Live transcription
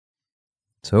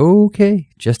It's okay.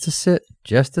 Just a sit.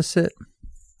 Just a sit.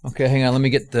 Okay, hang on. Let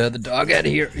me get the dog out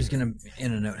of here. He's going to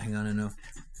in and out. Hang on, I know.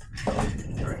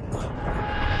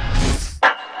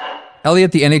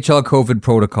 Elliot, the NHL COVID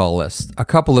protocol list. A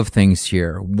couple of things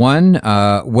here. One,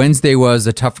 Wednesday was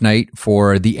a tough night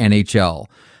for the NHL.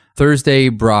 Thursday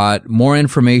brought more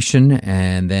information,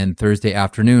 and then Thursday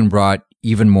afternoon brought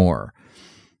even more.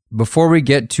 Before we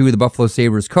get to the Buffalo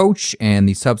Sabres coach and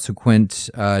the subsequent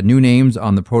new names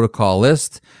on the protocol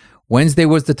list, Wednesday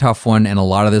was the tough one, and a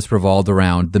lot of this revolved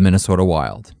around the Minnesota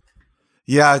Wild.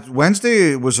 Yeah,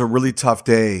 Wednesday was a really tough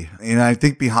day, and I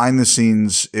think behind the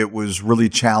scenes, it was really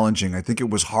challenging. I think it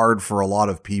was hard for a lot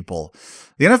of people.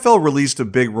 The NFL released a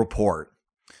big report,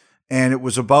 and it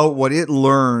was about what it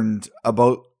learned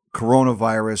about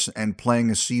coronavirus and playing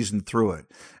a season through it.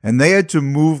 And they had to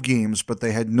move games, but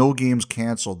they had no games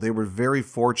canceled. They were very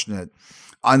fortunate,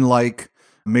 unlike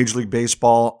Major League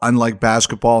Baseball, unlike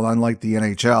basketball, unlike the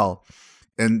NHL.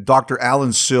 And Dr.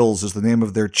 Alan Sills is the name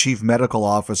of their chief medical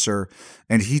officer,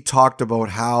 and he talked about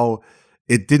how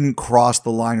it didn't cross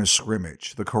the line of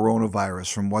scrimmage, the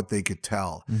coronavirus, from what they could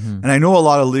tell. Mm-hmm. And I know a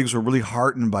lot of leagues were really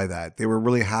heartened by that. They were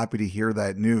really happy to hear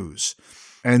that news.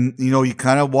 And, you know, you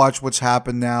kind of watch what's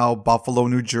happened now, Buffalo,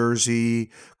 New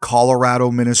Jersey, Colorado,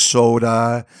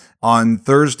 Minnesota. On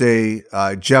Thursday,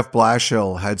 Jeff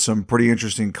Blashill had some pretty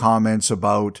interesting comments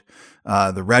about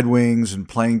the Red Wings and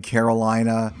playing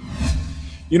Carolina.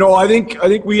 You know, I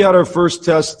think we had our first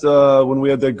test when we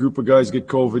had that group of guys get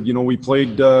COVID. You know, we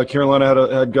played Carolina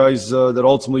had guys that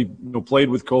ultimately played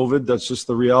with COVID. That's just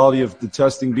the reality of the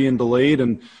testing being delayed,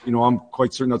 and I'm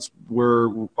quite certain that's where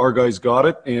our guys got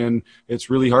it, and it's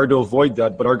really hard to avoid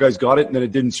that. But our guys got it, and then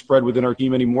it didn't spread within our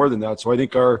team any more than that. So I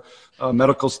think our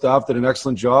medical staff did an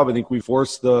excellent job. I think we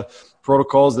forced the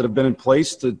protocols that have been in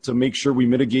place to make sure we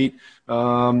mitigate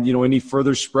any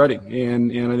further spreading.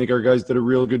 And I think our guys did a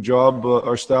real good job.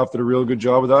 Our staff did a real good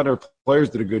job of that. And our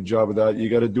players did a good job of that. You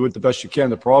got to do it the best you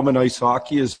can. The problem in ice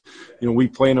hockey is, we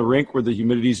play in a rink where the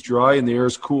humidity is dry and the air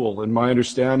is cool. And my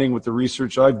understanding with the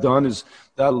research I've done is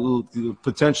that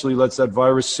potentially lets that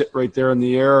virus sit right there in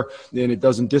the air and it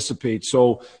doesn't dissipate.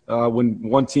 So when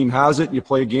one team has it and you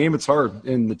play a game, it's hard.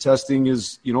 And the testing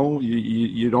is,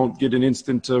 you don't get an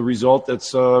instant result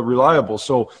that's reliable.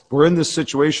 So we're in this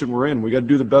situation we're in. We got to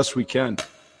do the best we can.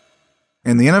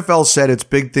 And the NFL said its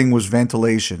big thing was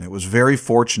ventilation. It was very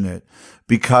fortunate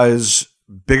because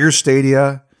bigger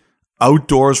stadia,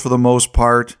 outdoors for the most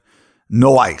part,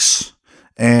 no ice.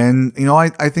 And,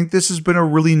 I think this has been a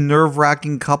really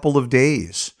nerve-wracking couple of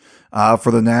days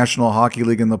for the National Hockey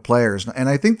League and the players. And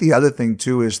I think the other thing,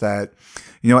 too, is that,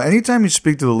 anytime you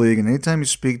speak to the league and anytime you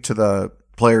speak to the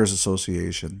Players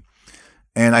Association,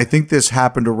 and I think this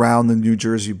happened around the New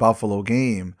Jersey-Buffalo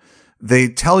game, they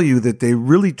tell you that they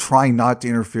really try not to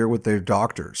interfere with their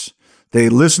doctors. They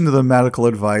listen to the medical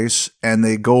advice and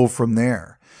they go from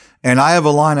there. And I have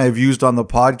a line I've used on the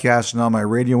podcast and on my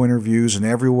radio interviews and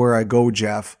everywhere I go,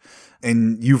 Jeff,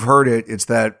 and you've heard it. It's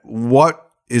that what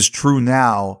is true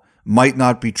now might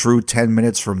not be true 10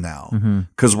 minutes from now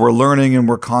because we're learning and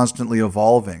we're constantly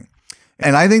evolving.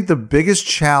 And I think the biggest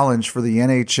challenge for the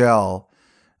NHL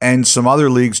and some other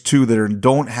leagues too that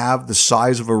don't have the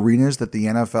size of arenas that the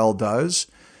NFL does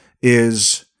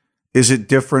is it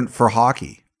different for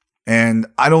hockey? And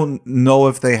I don't know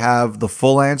if they have the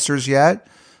full answers yet,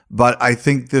 but I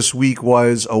think this week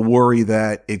was a worry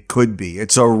that it could be.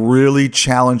 It's a really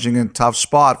challenging and tough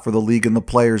spot for the league and the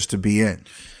players to be in.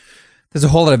 There's a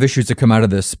whole lot of issues that come out of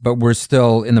this, but we're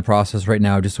still in the process right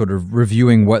now, just sort of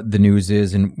reviewing what the news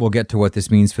is, and we'll get to what this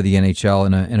means for the NHL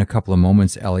in a couple of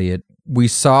moments, Elliot. We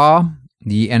saw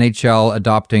the NHL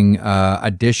adopting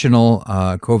additional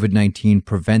COVID-19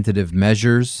 preventative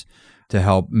measures to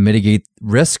help mitigate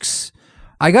risks.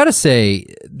 I got to say,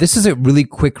 this is a really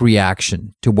quick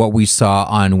reaction to what we saw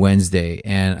on Wednesday,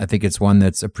 and I think it's one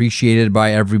that's appreciated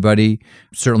by everybody,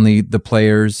 certainly the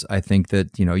players. I think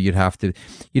that, you'd have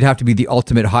to be the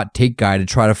ultimate hot take guy to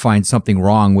try to find something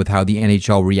wrong with how the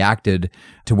NHL reacted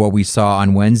to what we saw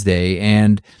on Wednesday.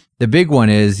 And the big one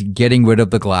is getting rid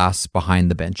of the glass behind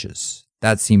the benches.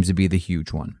 That seems to be the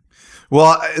huge one.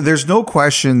 Well, there's no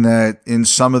question that in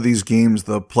some of these games,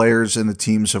 the players and the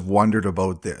teams have wondered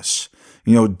about this.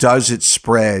 Does it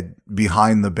spread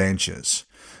behind the benches?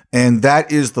 And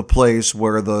that is the place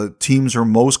where the teams are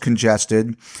most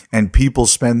congested and people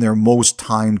spend their most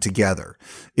time together.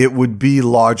 It would be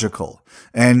logical.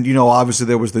 And, obviously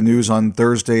there was the news on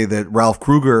Thursday that Ralph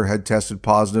Kruger had tested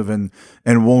positive and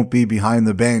won't be behind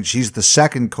the bench. He's the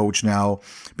second coach now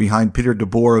behind Peter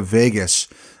DeBoer of Vegas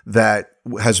that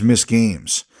has missed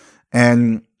games.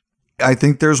 And I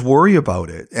think there's worry about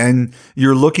it. And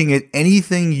you're looking at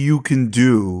anything you can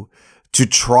do to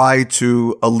try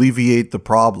to alleviate the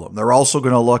problem. They're also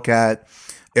going to look at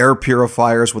air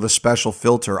purifiers with a special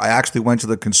filter. I actually went to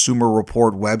the Consumer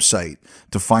Report website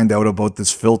to find out about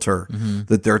this filter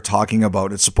that they're talking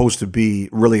about. It's supposed to be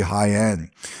really high end.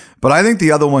 But I think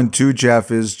the other one too,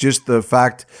 Jeff, is just the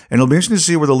fact, and it'll be interesting to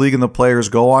see where the league and the players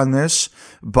go on this,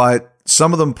 but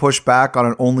some of them push back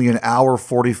on only an hour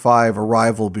 45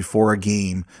 arrival before a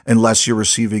game unless you're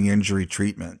receiving injury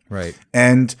treatment. Right.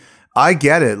 And I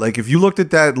get it. Like if you looked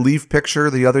at that Leaf picture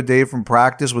the other day from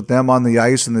practice with them on the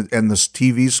ice and the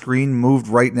TV screen moved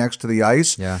right next to the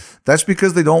ice, that's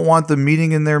because they don't want them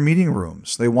meeting in their meeting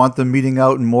rooms. They want them meeting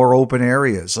out in more open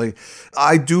areas. Like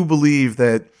I do believe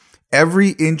that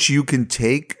every inch you can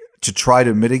take to try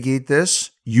to mitigate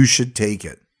this, you should take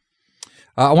it.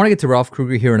 I want to get to Ralph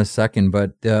Krueger here in a second,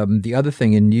 but the other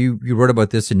thing, and you wrote about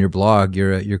this in your blog,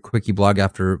 your quickie blog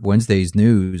after Wednesday's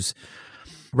news,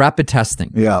 rapid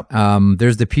testing. Yeah.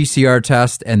 There's the PCR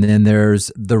test, and then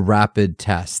there's the rapid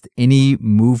test. Any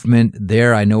movement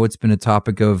there? I know it's been a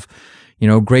topic of,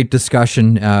 great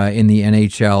discussion in the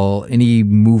NHL. Any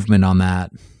movement on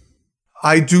that?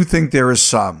 I do think there is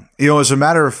some. As a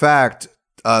matter of fact,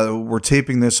 we're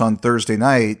taping this on Thursday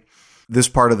night. This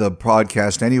part of the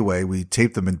podcast anyway, we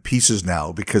tape them in pieces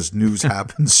now because news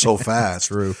happens so fast.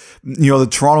 True. The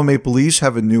Toronto Maple Leafs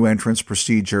have a new entrance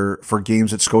procedure for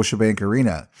games at Scotiabank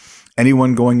Arena.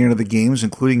 Anyone going into the games,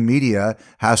 including media,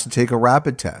 has to take a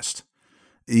rapid test.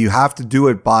 You have to do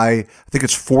it by, I think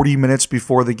it's 40 minutes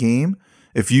before the game.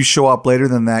 If you show up later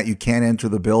than that, you can't enter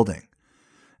the building.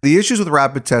 The issues with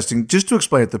rapid testing, just to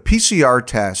explain it, the PCR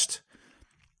test,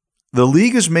 the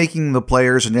league is making the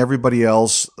players and everybody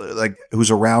else who's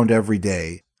around every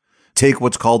day take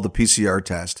what's called the PCR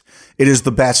test. It is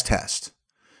the best test.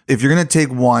 If you're going to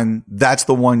take one, that's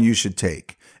the one you should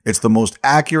take. It's the most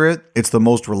accurate. It's the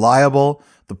most reliable.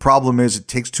 The problem is it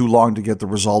takes too long to get the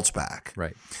results back.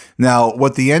 Right. Now,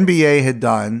 what the NBA had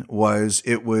done was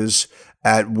it was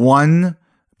at one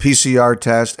PCR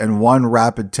test and one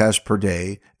rapid test per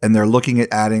day, and they're looking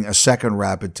at adding a second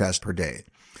rapid test per day.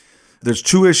 There's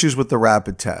two issues with the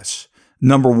rapid tests.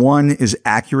 Number one is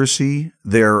accuracy.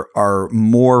 There are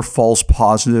more false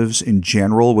positives in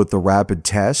general with the rapid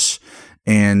tests,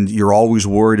 and you're always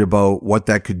worried about what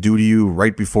that could do to you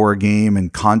right before a game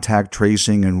and contact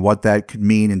tracing and what that could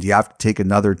mean. And do you have to take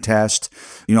another test?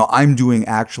 I'm doing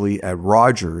actually at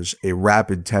Rogers a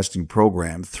rapid testing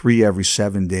program 3 every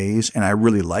 7 days, and I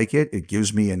really like it. It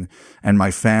gives me and my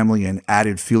family an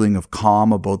added feeling of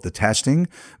calm about the testing,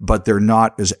 but they're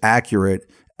not as accurate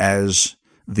as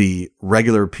the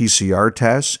regular PCR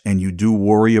tests, and you do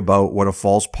worry about what a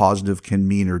false positive can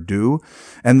mean or do.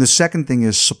 And the second thing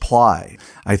is supply.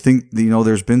 I think,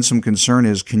 there's been some concern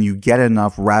is, can you get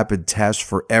enough rapid tests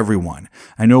for everyone?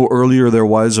 I know earlier there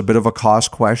was a bit of a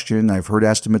cost question. I've heard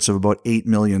estimates of about $8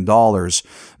 million,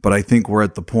 but I think we're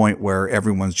at the point where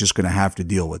everyone's just going to have to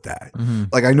deal with that.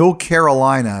 Mm-hmm. I know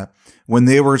Carolina, when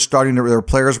their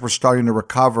players were starting to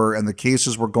recover and the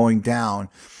cases were going down,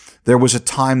 there was a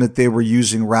time that they were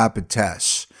using rapid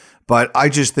tests. But I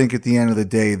just think at the end of the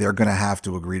day, they're going to have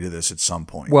to agree to this at some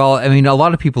point. Well, I mean, a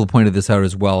lot of people pointed this out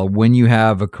as well. When you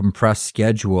have a compressed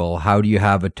schedule, how do you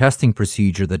have a testing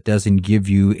procedure that doesn't give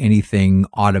you anything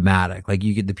automatic? Like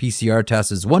you get the PCR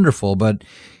test is wonderful, but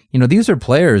these are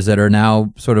players that are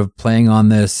now sort of playing on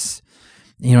this.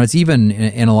 It's even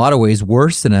in a lot of ways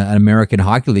worse than an American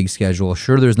Hockey League schedule.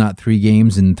 Sure, there's not 3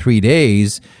 games in 3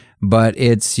 days, but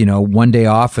it's, 1 day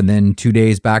off and then 2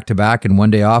 days back to back and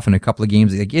 1 day off and a couple of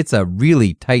games. It's a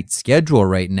really tight schedule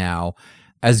right now.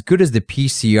 As good as the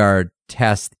PCR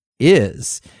test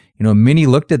is, many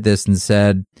looked at this and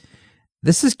said,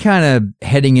 this is kind of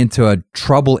heading into a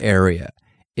trouble area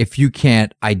if you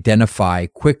can't identify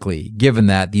quickly, given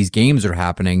that these games are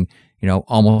happening,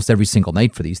 almost every single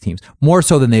night for these teams, more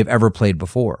so than they've ever played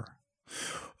before.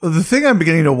 The thing I'm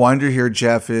beginning to wonder here,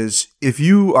 Jeff, is if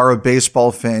you are a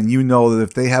baseball fan, you know that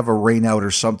if they have a rainout or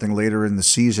something later in the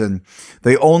season,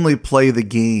 they only play the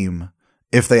game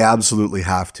if they absolutely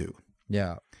have to.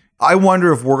 Yeah. I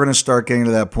wonder if we're going to start getting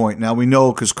to that point. Now, we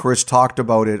know because Chris talked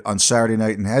about it on Saturday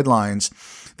night in headlines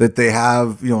that they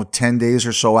have, 10 days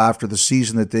or so after the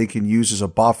season that they can use as a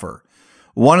buffer.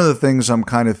 One of the things I'm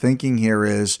kind of thinking here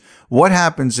is what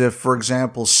happens if, for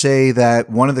example, say that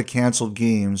one of the canceled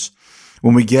games,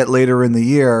 when we get later in the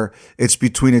year, it's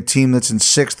between a team that's in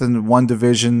 6th in one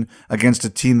division against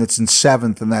a team that's in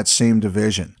 7th in that same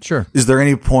division. Sure. Is there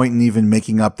any point in even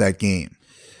making up that game?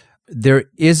 There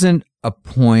isn't a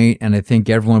point, and I think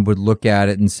everyone would look at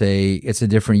it and say it's a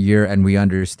different year and we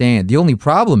understand. The only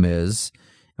problem is,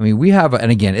 I mean, we have,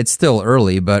 and again, it's still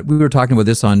early, but we were talking about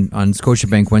this on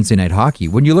Scotiabank Wednesday Night Hockey.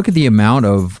 When you look at the amount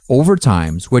of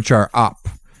overtimes, which are up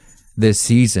this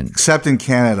season. Except in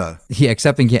Canada. Yeah,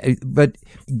 but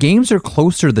games are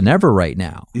closer than ever right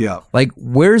now. Yeah. Like,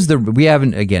 we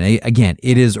haven't, again,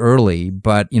 it is early,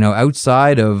 but,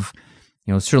 outside of,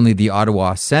 certainly the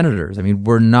Ottawa Senators, I mean,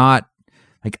 we're not,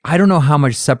 like, I don't know how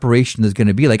much separation there's going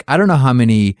to be. Like, I don't know how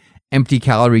many empty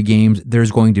calorie games there's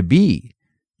going to be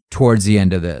towards the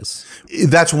end of this.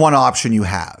 That's one option you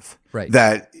have. Right.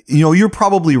 That, you're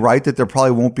probably right that there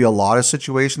probably won't be a lot of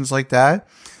situations like that.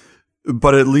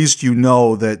 But at least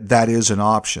that is an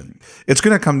option. It's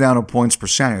going to come down to points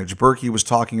percentage. Berkey was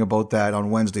talking about that on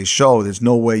Wednesday's show. There's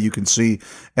no way you can see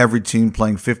every team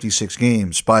playing 56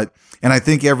 games. And I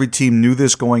think every team knew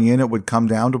this going in, it would come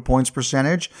down to points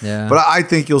percentage. Yeah. But I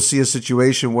think you'll see a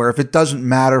situation where if it doesn't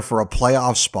matter for a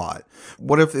playoff spot,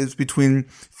 what if it's between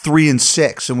 3 and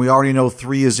 6 and we already know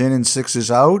 3 is in and 6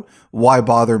 is out? Why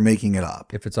bother making it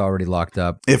up? If it's already locked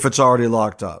up.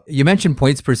 You mentioned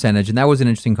points percentage, and that was an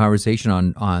interesting conversation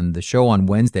on the show on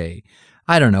Wednesday.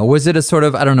 I don't know. Was it a sort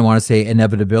of, I don't want to say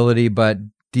inevitability, but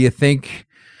do you think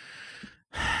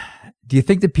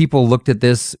that people looked at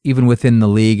this even within the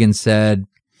league and said,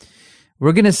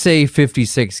 we're going to say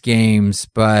 56 games,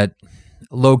 but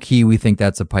low key, we think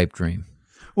that's a pipe dream?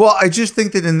 Well, I just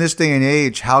think that in this day and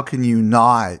age, how can you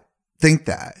not think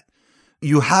that?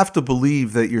 You have to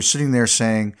believe that you're sitting there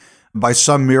saying, by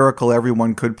some miracle,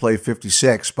 everyone could play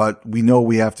 56, but we know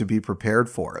we have to be prepared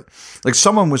for it. Like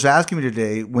someone was asking me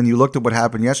today, when you looked at what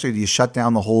happened yesterday, do you shut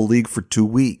down the whole league for 2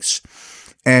 weeks?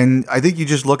 And I think you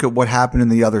just look at what happened in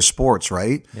the other sports,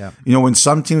 right? Yeah. When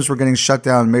some teams were getting shut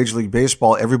down in Major League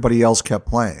Baseball, everybody else kept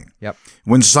playing. Yep.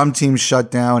 When some teams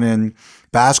shut down in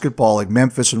basketball, like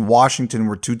Memphis and Washington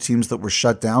were 2 teams that were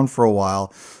shut down for a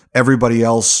while, everybody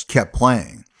else kept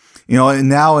playing. And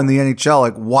now in the NHL,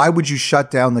 like, why would you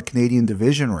shut down the Canadian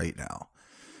division right now?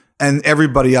 And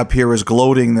everybody up here is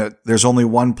gloating that there's only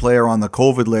one player on the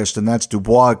COVID list, and that's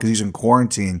Dubois because he's in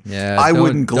quarantine. Yeah, I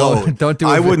wouldn't gloat.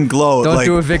 I wouldn't gloat. Don't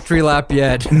do a victory lap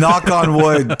yet. Knock on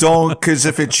wood. Don't, because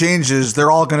if it changes, they're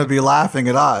all going to be laughing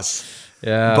at us.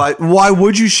 Yeah. But why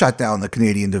would you shut down the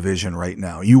Canadian division right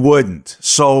now? You wouldn't.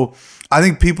 So I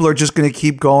think people are just going to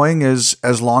keep going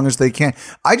as long as they can.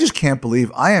 I just can't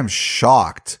believe, I am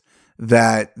shocked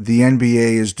that the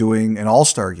NBA is doing an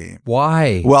All-Star game.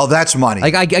 Why? Well, that's money.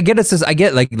 Like I get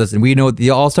it. Listen, we know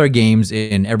the All-Star games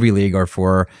in every league are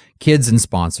for kids and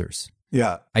sponsors.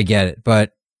 Yeah. I get it.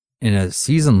 But in a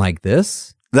season like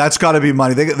this, that's got to be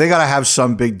money. They got to have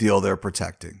some big deal they're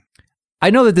protecting. I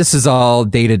know that this is all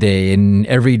day to day, and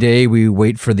every day we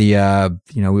wait for the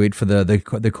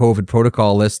COVID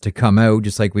protocol list to come out,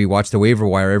 just like we watch the waiver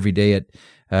wire every day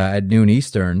at noon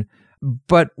Eastern.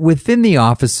 But within the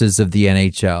offices of the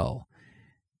NHL,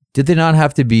 did they not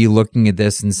have to be looking at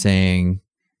this and saying,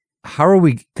 how are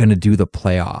we going to do the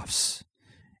playoffs?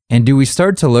 And do we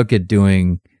start to look at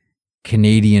doing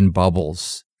Canadian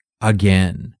bubbles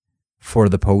again for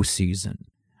the postseason?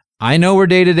 I know we're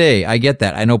day to day. I get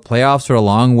that. I know playoffs are a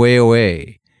long way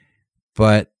away,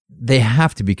 but they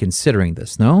have to be considering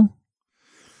this, no?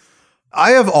 I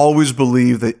have always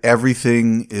believed that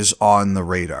everything is on the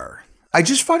radar. I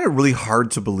just find it really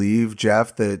hard to believe,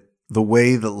 Jeff, that the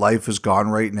way that life has gone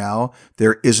right now,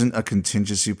 there isn't a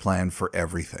contingency plan for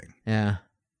everything. Yeah.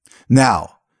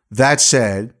 Now, that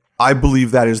said, I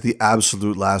believe that is the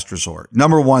absolute last resort.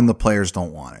 Number one, the players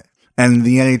don't want it. And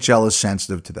the NHL is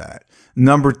sensitive to that.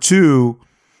 Number two,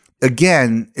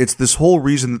 again, it's this whole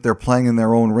reason that they're playing in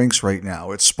their own rinks right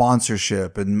now. It's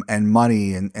sponsorship and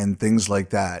money and things like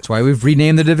that. That's why we've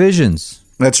renamed the divisions.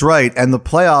 That's right. And the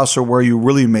playoffs are where you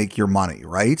really make your money,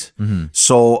 right? Mm-hmm.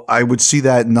 So I would see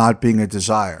that not being a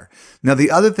desire. Now, the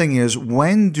other thing is,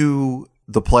 when do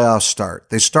the playoffs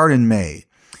start? They start in May.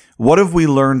 What have we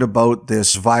learned about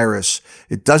this virus?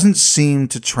 It doesn't seem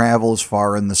to travel as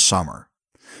far in the summer.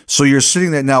 So you're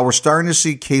sitting there now, we're starting to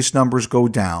see case numbers go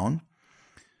down.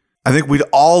 I think we'd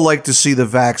all like to see the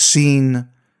vaccine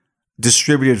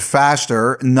distributed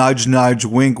faster. Nudge, nudge,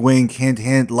 wink, wink, hint,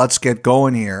 hint, let's get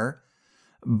going here.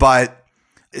 But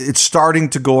it's starting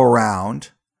to go around.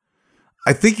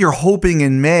 I think you're hoping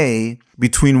in May,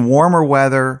 between warmer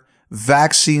weather,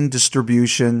 vaccine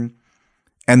distribution,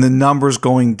 and the numbers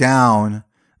going down,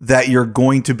 that you're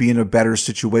going to be in a better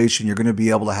situation. You're going to be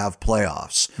able to have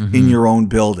playoffs in your own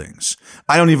buildings.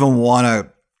 I don't even want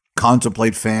to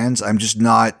contemplate fans. I'm just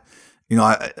not,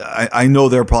 I know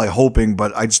they're probably hoping,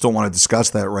 but I just don't want to discuss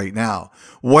that right now.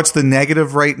 What's the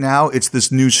negative right now? It's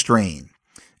this new strain.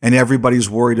 And everybody's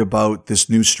worried about this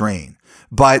new strain.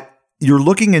 But you're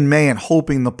looking in May and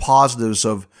hoping the positives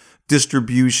of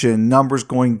distribution, numbers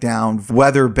going down,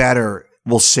 weather better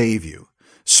will save you.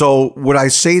 So would I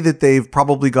say that they've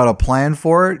probably got a plan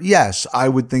for it? Yes, I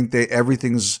would think that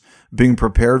everything's being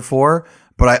prepared for,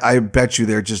 but I bet you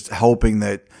they're just hoping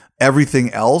that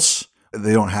everything else,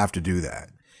 they don't have to do that.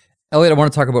 Elliot, I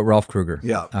want to talk about Ralph Krueger,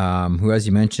 Yeah. who, as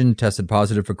you mentioned, tested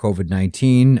positive for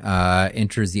COVID-19,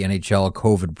 enters the NHL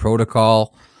COVID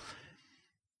protocol.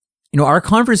 You know, our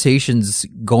conversations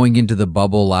going into the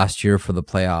bubble last year for the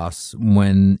playoffs,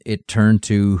 when it turned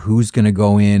to who's going to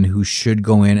go in, who should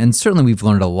go in, and certainly we've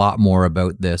learned a lot more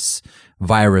about this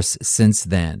virus since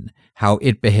then, how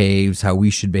it behaves, how we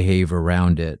should behave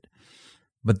around it.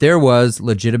 But there was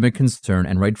legitimate concern,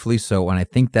 and rightfully so, and I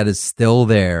think that is still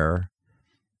there,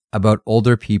 about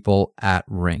older people at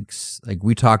rinks. Like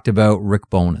we talked about Rick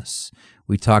Bowness.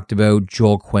 We talked about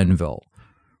Joel Quenneville.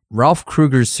 Ralph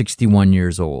Krueger's 61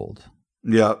 years old.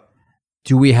 Yeah.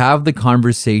 Do we have the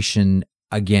conversation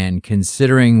again,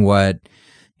 considering what,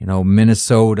 you know,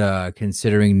 Minnesota,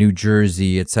 considering New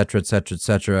Jersey, et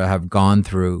cetera, have gone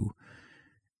through?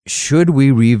 Should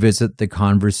we revisit the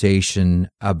conversation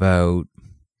about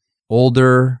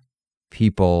older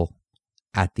people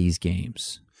at these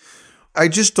games? I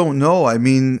just don't know. I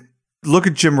mean, look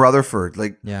at Jim Rutherford.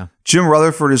 Yeah. Jim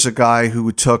Rutherford is a guy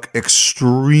who took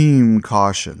extreme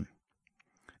caution.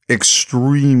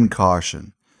 Extreme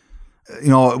caution. You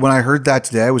know, when I heard that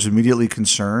today, I was immediately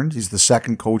concerned. He's the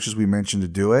second coach, as we mentioned, to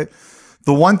do it.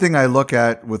 The one thing I look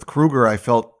at with Krueger, I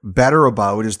felt better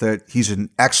about is that he's in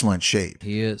excellent shape.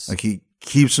 He is. Like he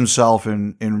keeps himself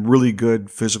in really good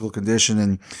physical condition.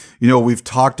 And, you know, we've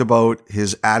talked about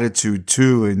his attitude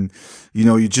too. And, you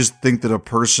know, you just think that a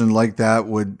person like that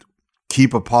would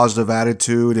keep a positive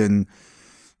attitude and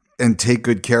take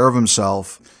good care of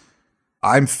himself.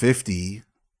 I'm 50.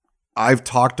 I've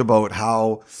talked about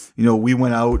how, you know, we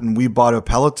went out and we bought a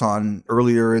Peloton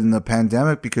earlier in the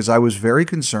pandemic because I was very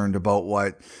concerned about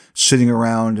what sitting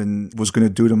around and was going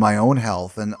to do to my own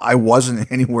health. And I wasn't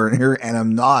anywhere near, and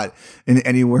I'm not in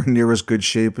anywhere near as good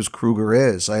shape as Krueger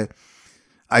is.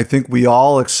 I think we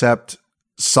all accept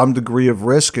some degree of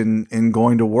risk in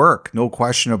going to work, no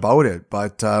question about it.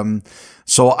 But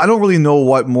so I don't really know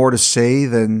what more to say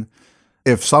than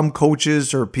if some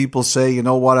coaches or people say, you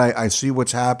know what, I see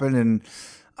what's happened and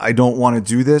I don't want to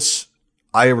do this.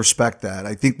 I respect that.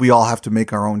 I think we all have to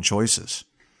make our own choices.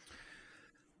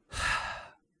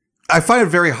 I find it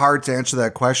very hard to answer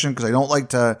that question because I don't like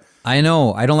to. I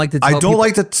know. I don't like to tell people,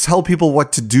 like to tell people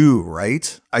what to do,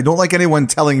 right? I don't like anyone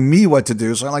telling me what to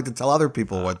do, so I like to tell other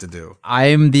people what to do.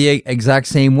 I'm the exact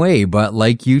same way, but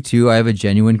like you two, I have a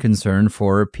genuine concern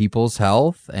for people's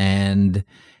health, and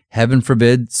heaven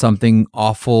forbid something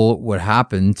awful would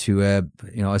happen to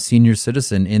a senior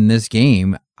citizen in this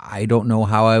game. I don't know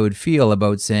how I would feel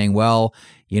about saying, well,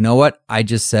 you know what? I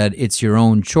just said it's your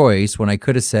own choice, when I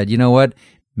could have said, you know what?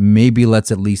 Maybe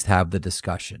let's at least have the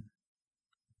discussion.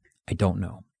 I don't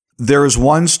know. There is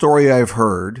one story I've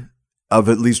heard of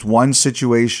at least one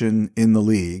situation in the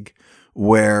league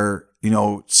where, you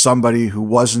know, somebody who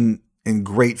wasn't in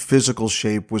great physical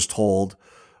shape was told,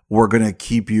 we're going to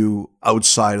keep you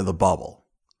outside of the bubble,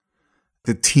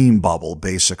 the team bubble,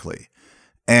 basically.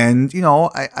 And, you know,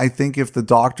 I think if the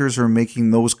doctors are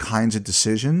making those kinds of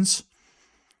decisions,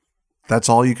 that's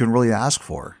all you can really ask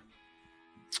for.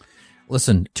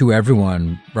 Listen, to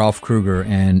everyone, Ralph Krueger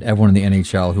and everyone in the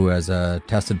NHL who has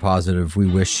tested positive, we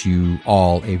wish you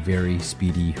all a very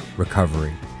speedy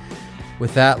recovery.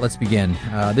 With that, let's begin.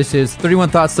 This is 31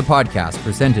 Thoughts, the podcast,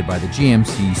 presented by the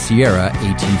GMC Sierra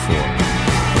AT4.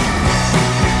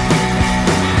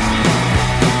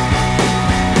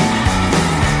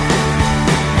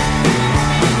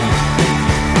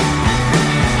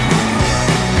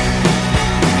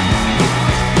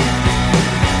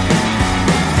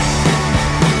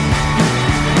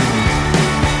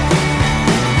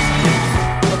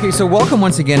 So welcome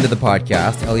once again to the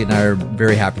podcast. Elliot and I are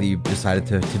very happy that you've decided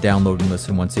to download and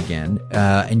listen once again.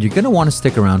 And you're going to want to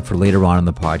stick around for later on in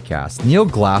the podcast. Neil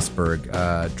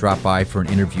Glassberg dropped by for an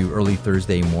interview early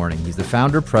Thursday morning. He's the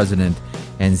founder, president,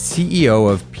 and CEO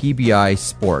of PBI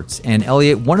Sports. And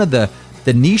Elliot, one of the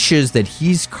niches that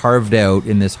he's carved out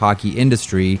in this hockey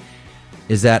industry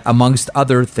is that, amongst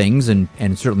other things, and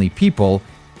certainly people,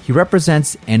 he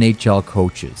represents NHL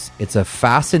coaches. It's a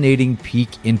fascinating peek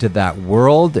into that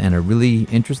world and a really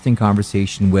interesting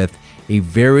conversation with a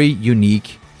very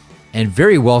unique and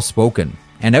very well-spoken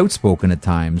and outspoken at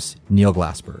times, Neil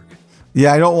Glassberg.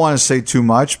 Yeah, I don't want to say too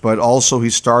much, but also he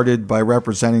started by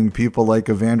representing people like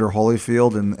Evander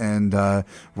Holyfield and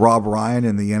Rob Ryan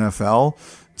in the NFL.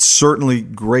 Certainly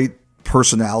great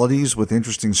personalities with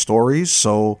interesting stories.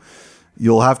 So,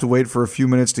 You'll have to wait for a few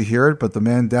minutes to hear it, but the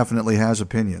man definitely has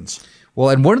opinions. Well,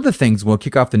 and one of the things, we'll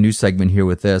kick off the news segment here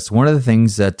with this. One of the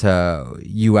things that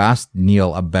you asked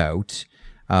Neil about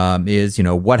is,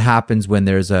 what happens when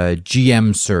there's a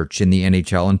GM search in the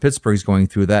NHL, and Pittsburgh's going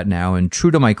through that now. And true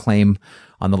to my claim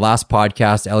on the last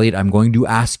podcast, Elliot, I'm going to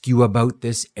ask you about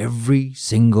this every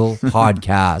single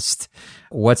podcast.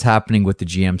 What's happening with the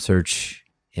GM search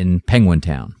in Penguin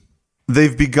Town?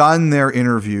 They've begun their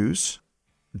interviews.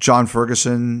 John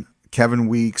Ferguson, Kevin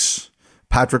Weeks,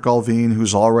 Patrick Alvin,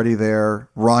 who's already there,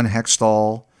 Ron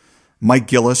Hextall, Mike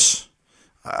Gillis,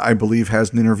 I believe,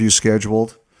 has an interview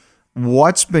scheduled.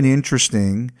 What's been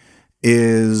interesting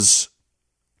is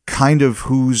kind of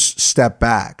who's stepped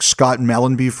back. Scott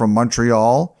Mellenby from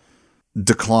Montreal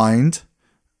declined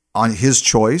on his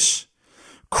choice.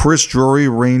 Chris Drury,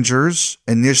 Rangers,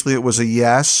 initially it was a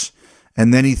yes,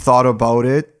 and then he thought about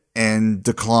it and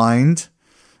declined,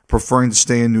 preferring to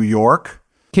stay in New York.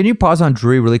 Can you pause on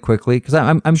Drury really quickly? Because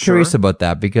I'm curious about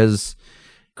that, because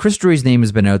Chris Drury's name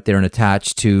has been out there and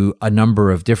attached to a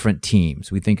number of different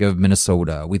teams. We think of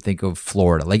Minnesota. We think of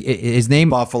Florida. Like his name,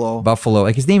 Buffalo.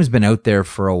 Like his name has been out there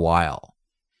for a while.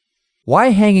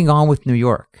 Why hanging on with New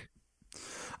York?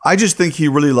 I just think he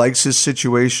really likes his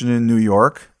situation in New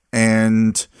York,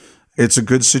 and it's a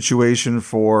good situation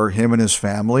for him and his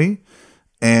family.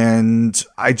 And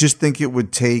I just think it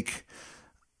would take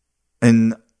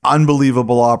an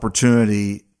unbelievable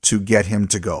opportunity to get him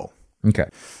to go. Okay.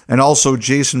 And also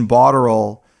Jason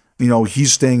Botterill,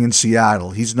 he's staying in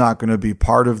Seattle. He's not going to be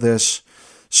part of this.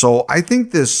 So I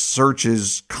think this search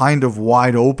is kind of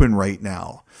wide open right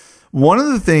now. One of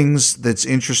the things that's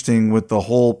interesting with the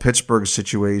whole Pittsburgh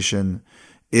situation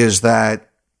is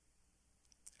that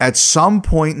at some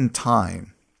point in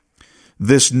time,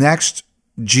 this next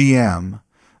GM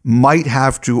might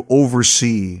have to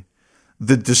oversee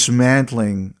the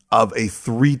dismantling of a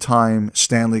 3-time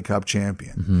Stanley Cup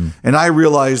champion. Mm-hmm. And I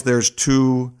realize there's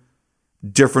 2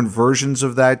 different versions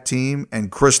of that team,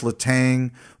 and Chris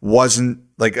Letang wasn't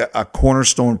like a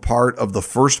cornerstone part of the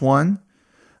first one.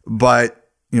 But,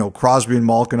 Crosby and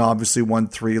Malkin obviously won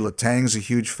 3. Letang's a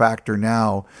huge factor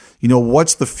now.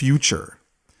 What's the future?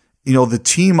 The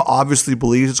team obviously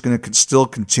believes it's going to still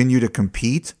continue to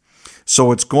compete.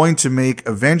 So it's going to make,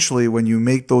 eventually, when you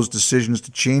make those decisions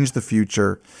to change the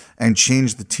future and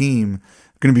change the team,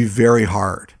 going to be very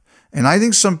hard. And I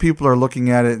think some people are looking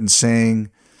at it and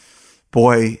saying,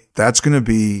 boy, that's going to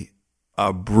be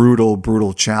a brutal,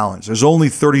 brutal challenge. There's only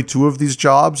 32 of these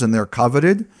jobs and they're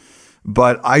coveted.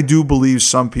 But I do believe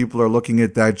some people are looking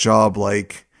at that job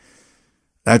like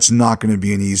that's not going to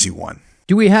be an easy one.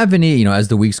 Do we have any, as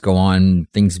the weeks go on,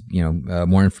 things,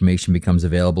 more information becomes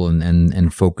available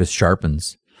and focus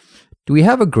sharpens. Do we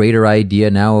have a greater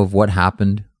idea now of what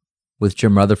happened with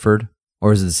Jim Rutherford,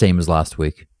 or is it the same as last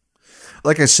week?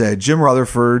 Like I said, Jim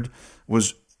Rutherford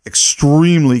was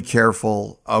extremely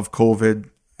careful of COVID,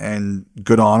 and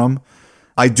good on him.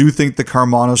 I do think the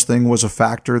Karmanos thing was a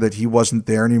factor, that he wasn't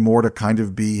there anymore to kind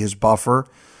of be his buffer.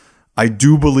 I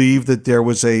do believe that there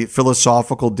was a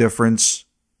philosophical difference.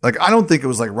 Like, I don't think it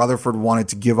was like Rutherford wanted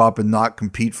to give up and not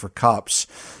compete for cups,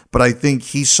 but I think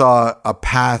he saw a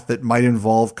path that might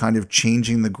involve kind of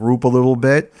changing the group a little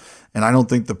bit. And I don't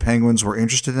think the Penguins were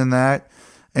interested in that.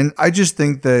 And I just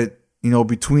think that,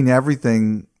 between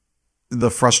everything, the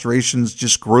frustrations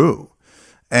just grew.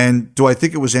 And do I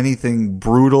think it was anything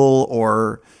brutal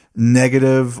or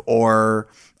negative or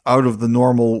out of the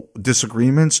normal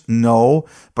disagreements? No.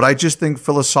 But I just think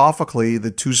philosophically,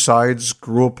 the 2 sides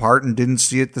grew apart and didn't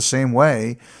see it the same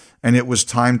way. And it was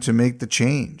time to make the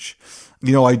change.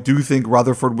 I do think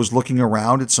Rutherford was looking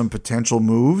around at some potential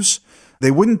moves.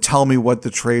 They wouldn't tell me what the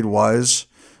trade was.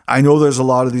 I know there's a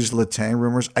lot of these Letang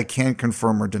rumors. I can't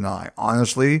confirm or deny.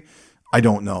 Honestly, I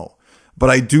don't know. But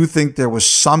I do think there was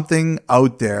something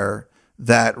out there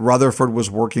that Rutherford was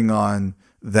working on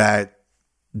that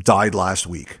died last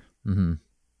week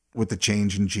with the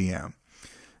change in GM.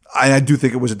 I do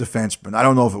think it was a defenseman. I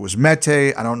don't know if it was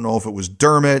Mete. I don't know if it was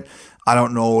Dermott. I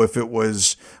don't know if it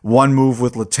was one move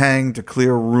with Letang to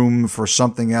clear room for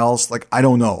something else. Like, I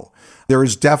don't know. There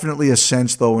is definitely a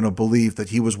sense, though, and a belief that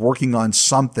he was working on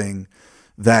something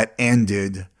that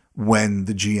ended when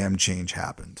the GM change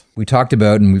happened. We talked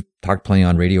about, and we've talked plenty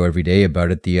on radio every day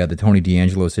about it, the Tony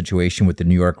DeAngelo situation with the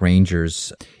New York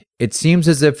Rangers. It seems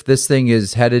as if this thing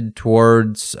is headed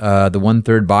towards the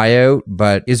 1/3 buyout,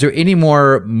 but is there any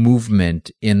more movement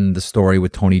in the story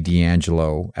with Tony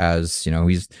DeAngelo? As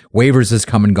he's waivers has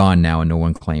come and gone now and no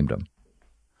one claimed him.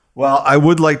 Well, I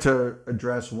would like to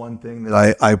address one thing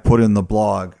that I put in the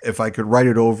blog. If I could write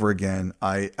it over again,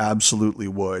 I absolutely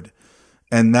would.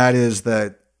 And that is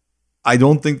that I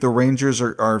don't think the Rangers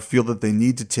are feel that they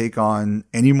need to take on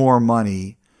any more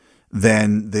money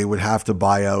than they would have to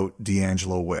buy out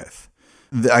DeAngelo with.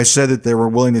 I said that they were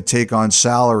willing to take on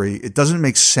salary. It doesn't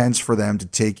make sense for them to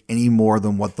take any more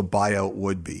than what the buyout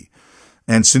would be.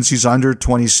 And since he's under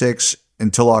 26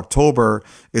 until October,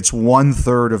 it's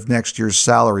 1/3 of next year's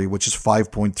salary, which is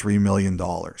 $5.3 million.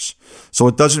 So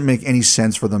it doesn't make any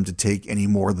sense for them to take any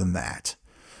more than that.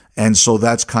 And so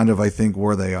that's kind of, I think,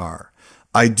 where they are.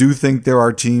 I do think there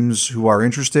are teams who are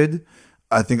interested.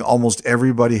 I think almost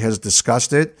everybody has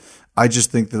discussed it. I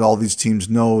just think that all these teams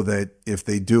know that if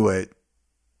they do it,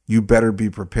 you better be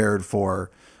prepared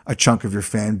for a chunk of your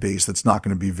fan base that's not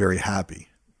going to be very happy.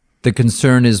 The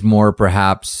concern is more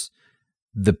perhaps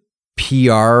the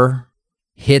PR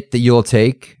hit that you'll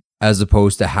take as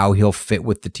opposed to how he'll fit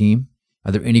with the team.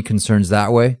 Are there any concerns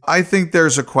that way? I think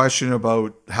there's a question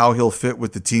about how he'll fit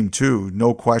with the team too.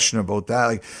 No question about that.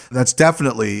 Like, that's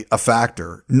definitely a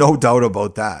factor. No doubt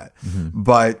about that. Mm-hmm.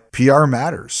 But PR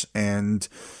matters, and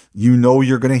you know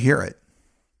you're going to hear it.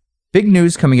 Big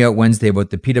news coming out Wednesday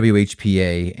about the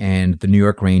PWHPA and the New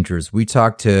York Rangers. We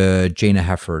talked to Jayna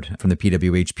Hefford from the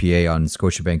PWHPA on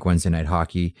Scotiabank Wednesday Night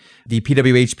Hockey. The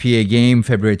PWHPA game,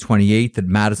 February 28th at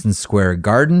Madison Square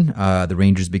Garden. The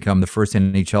Rangers become the first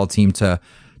NHL team to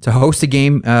host a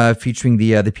game featuring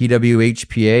the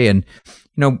PWHPA. And,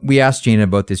 we asked Jayna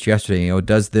about this yesterday.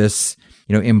 Does this,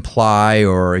 imply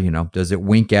or, does it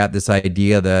wink at this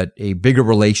idea that a bigger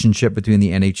relationship between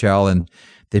the NHL and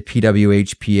the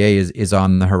PWHPA is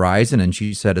on the horizon? And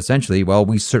she said essentially, well,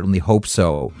 we certainly hope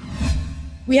so.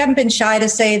 We haven't been shy to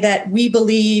say that we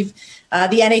believe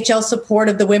the NHL support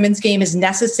of the women's game is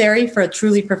necessary for a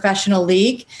truly professional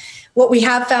league. What we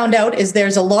have found out is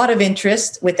there's a lot of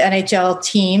interest with NHL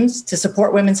teams to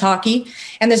support women's hockey.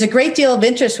 And there's a great deal of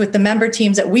interest with the member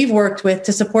teams that we've worked with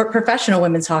to support professional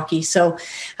women's hockey. So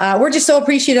we're just so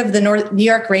appreciative of the New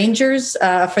York Rangers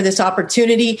for this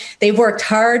opportunity. They've worked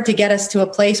hard to get us to a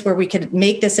place where we could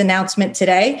make this announcement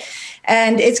today.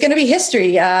 And it's going to be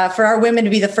history. For our women to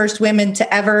be the first women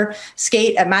to ever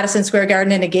skate at Madison Square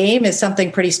Garden in a game is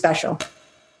something pretty special.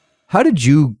 How did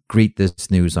you greet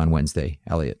this news on Wednesday,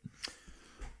 Elliot?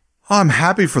 I'm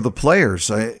happy for the players.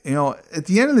 At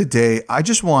the end of the day, I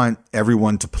just want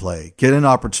everyone to play, get an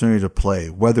opportunity to play,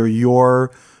 whether you're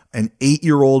an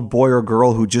 8-year-old boy or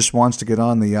girl who just wants to get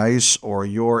on the ice, or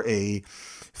you're a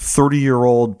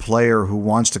 30-year-old player who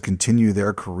wants to continue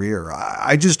their career.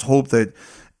 I just hope that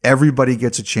everybody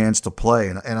gets a chance to play.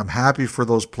 And I'm happy for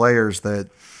those players that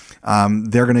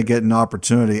they're going to get an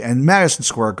opportunity. And Madison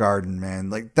Square Garden,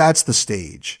 man, like, that's the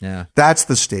stage. Yeah. That's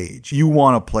the stage. You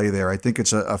want to play there. I think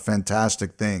it's a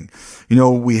fantastic thing.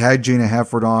 We had Jayna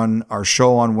Hefford on our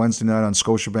show on Wednesday night on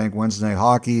Scotiabank Wednesday Night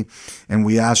Hockey, and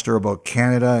we asked her about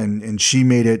Canada, and she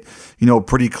made it,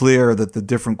 pretty clear that the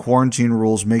different quarantine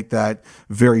rules make that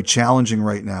very challenging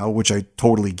right now, which I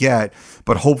totally get.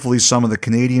 But hopefully some of the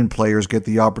Canadian players get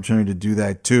the opportunity to do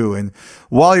that too. And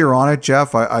while you're on it,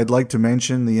 Jeff, I'd like to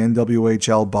mention the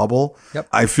NWHL bubble. Yep.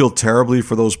 I feel terribly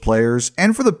for those players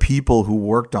and for the people who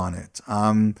worked on it.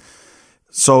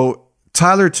 So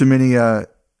Tyler Tumminia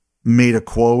made a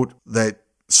quote that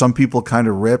some people kind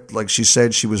of ripped. Like, she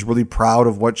said she was really proud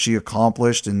of what she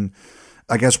accomplished, and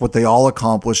I guess what they all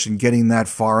accomplished in getting that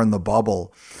far in the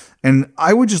bubble. And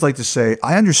I would just like to say,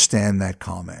 I understand that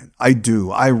comment. I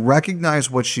do. I recognize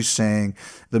what she's saying,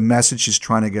 the message she's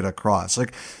trying to get across.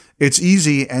 Like, it's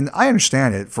easy, and I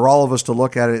understand it, for all of us to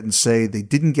look at it and say they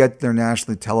didn't get their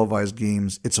nationally televised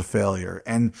games. It's a failure.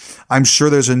 And I'm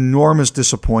sure there's enormous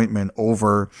disappointment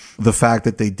over the fact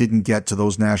that they didn't get to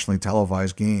those nationally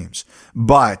televised games.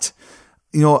 But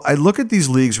I look at these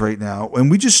leagues right now, and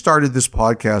we just started this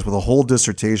podcast with a whole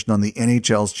dissertation on the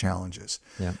NHL's challenges.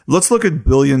 Yeah. Let's look at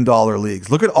billion-dollar leagues.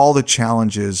 Look at all the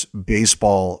challenges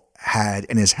baseball had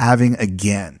and is having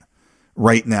again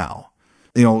right now.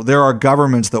 There are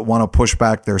governments that want to push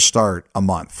back their start a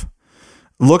month.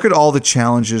 Look at all the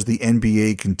challenges the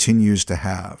NBA continues to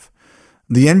have.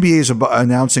 The NBA is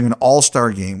announcing an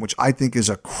all-star game, which I think is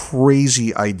a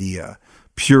crazy idea,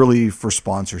 purely for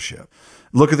sponsorship.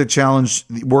 Look at the challenge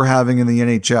we're having in the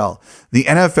NHL. The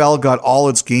NFL got all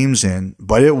its games in,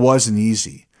 but it wasn't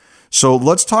easy. So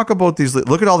let's talk about these.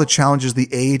 Look at all the challenges the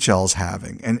AHL is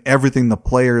having and everything the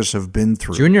players have been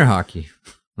through. Junior hockey.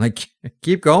 Like,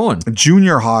 keep going.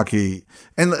 Junior hockey.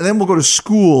 And then we'll go to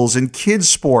schools and kids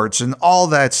sports and all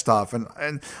that stuff.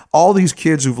 And all these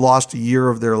kids who've lost a year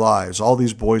of their lives, all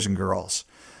these boys and girls.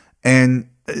 And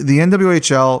the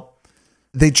NWHL,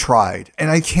 they tried.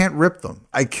 And I can't rip them.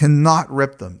 I cannot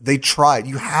rip them. They tried.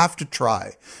 You have to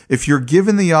try. If you're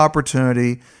given the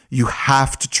opportunity, You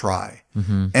have to try.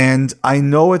 And I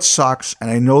know it sucks,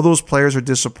 and I know those players are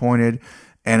disappointed,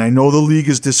 and I know the league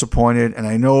is disappointed, and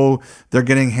I know they're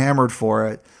getting hammered for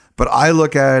it. But I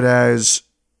look at it as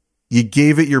you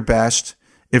gave it your best.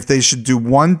 If they should do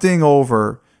one thing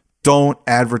over, don't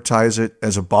advertise it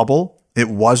as a bubble. It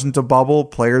wasn't a bubble.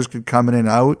 Players could come in and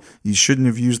out. You shouldn't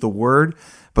have used the word.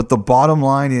 But the bottom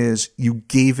line is you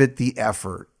gave it the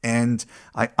effort. And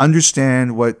I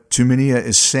understand what Tuminia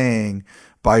is saying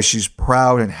by she's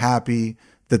proud and happy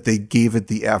that they gave it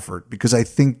the effort, because I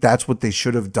think that's what they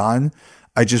should have done.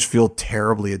 I just feel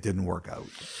terribly it didn't work out.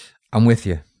 I'm with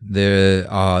you.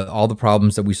 All the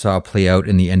problems that we saw play out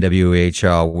in the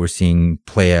NWHL, we're seeing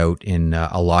play out in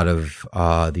a lot of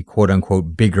the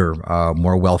quote-unquote bigger,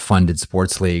 more well-funded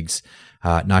sports leagues,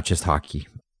 not just hockey.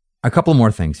 A couple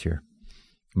more things here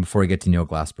before we get to Neil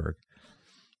Glassberg.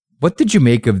 What did you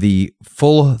make of the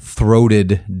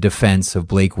full-throated defense of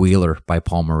Blake Wheeler by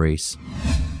Paul Maurice?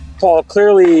 Paul,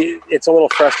 clearly it's a little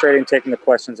frustrating taking the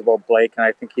questions about Blake, and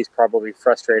I think he's probably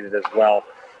frustrated as well.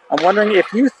 I'm wondering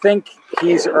if you think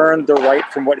he's earned the right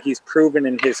from what he's proven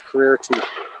in his career to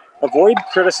avoid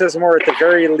criticism, or at the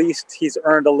very least he's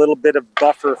earned a little bit of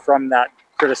buffer from that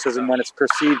criticism when it's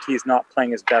perceived he's not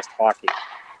playing his best hockey.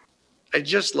 I'd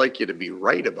just like you to be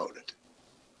right about it.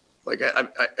 Like,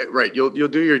 right, you'll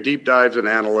do your deep dives and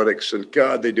analytics, and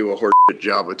God, they do a horseshit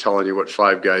job of telling you what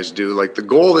five guys do. Like the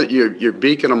goal that you're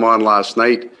beaking them on last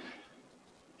night,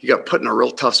 you got put in a real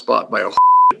tough spot by a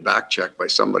back check by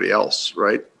somebody else,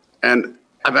 right? And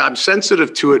I'm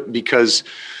sensitive to it because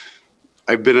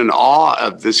I've been in awe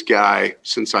of this guy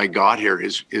since I got here.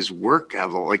 His work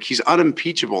level, like he's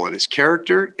unimpeachable in his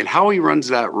character and how he runs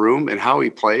that room and how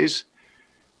he plays.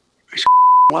 He's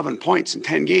 11 points in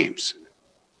 10 games.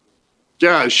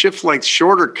 Yeah, shift length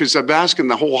shorter because I'm asking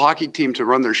the whole hockey team to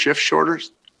run their shift shorter.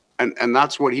 And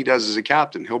that's what he does as a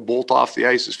captain. He'll bolt off the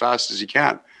ice as fast as he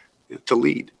can to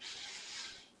lead.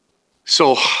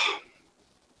 So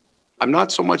I'm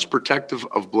not so much protective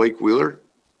of Blake Wheeler.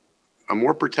 I'm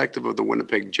more protective of the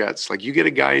Winnipeg Jets. Like you get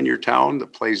a guy in your town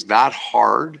that plays that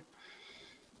hard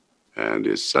and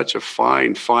is such a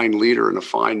fine leader and a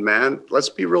fine man. Let's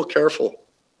be real careful.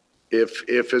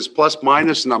 If his plus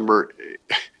minus number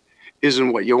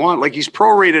isn't what you want. Like he's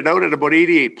prorated out at about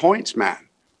 88 points, man.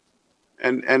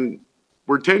 And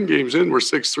we're 10 games in, we're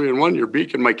 6-3-1. You're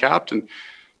beaking my captain.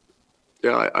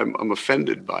 Yeah, I'm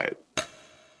offended by it.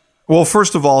 Well,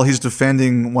 first of all, he's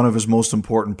defending one of his most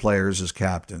important players as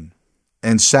captain.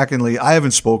 And secondly, I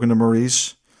haven't spoken to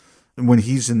Maurice. When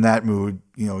he's in that mood,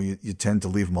 you tend to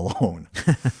leave him alone.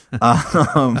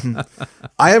 I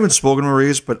haven't spoken to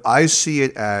Maurice, but I see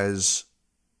it as,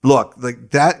 look,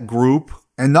 like that group,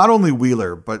 and not only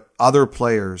Wheeler, but other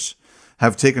players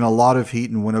have taken a lot of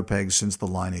heat in Winnipeg since the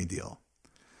Line A deal.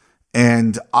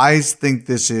 And I think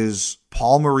this is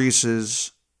Paul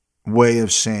Maurice's way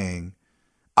of saying,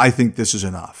 I think this is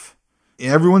enough.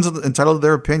 Everyone's entitled to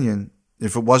their opinion.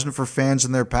 If it wasn't for fans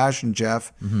and their passion,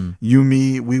 Jeff, you,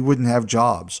 me, we wouldn't have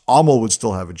jobs. Amo would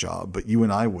still have a job, but you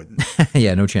and I wouldn't.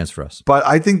 Yeah, no chance for us. But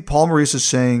I think Paul Maurice is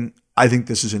saying, I think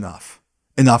this is enough.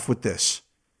 Enough with this.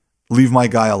 Leave my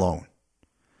guy alone.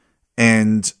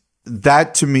 And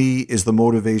that, to me, is the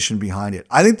motivation behind it.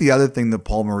 I think the other thing that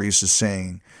Paul Maurice is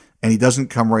saying, and he doesn't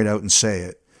come right out and say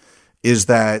it, is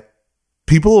that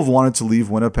people have wanted to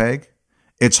leave Winnipeg.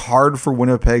 It's hard for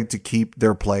Winnipeg to keep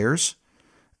their players.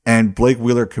 And Blake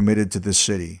Wheeler committed to this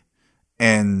city.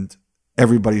 And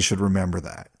everybody should remember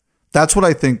that. That's what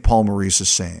I think Paul Maurice is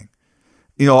saying.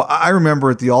 I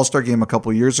remember at the All-Star game a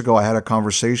couple of years ago, I had a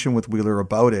conversation with Wheeler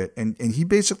about it. And he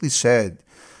basically said,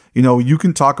 you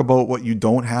can talk about what you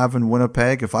don't have in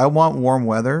Winnipeg. If I want warm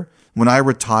weather, when I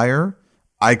retire,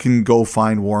 I can go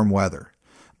find warm weather.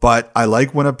 But I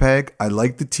like Winnipeg. I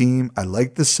like the team. I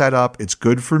like the setup. It's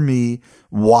good for me.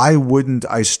 Why wouldn't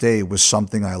I stay with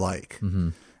something I like? Mm-hmm.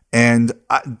 And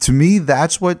to me,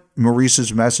 that's what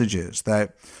Maurice's message is,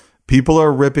 that people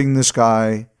are ripping this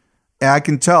guy. And I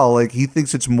can tell, like, he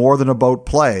thinks it's more than about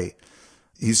play.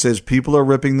 He says people are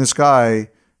ripping this guy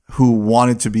who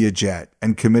wanted to be a Jet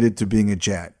and committed to being a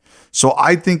Jet. So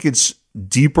I think it's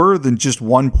deeper than just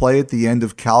one play at the end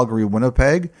of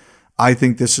Calgary-Winnipeg. I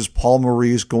think this is Paul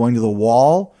Maurice going to the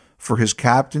wall for his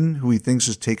captain, who he thinks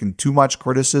has taken too much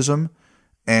criticism,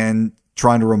 and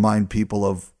trying to remind people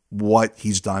of what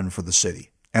he's done for the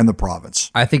city and the province.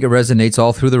 I think it resonates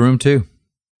all through the room too.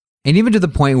 And even to the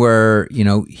point where,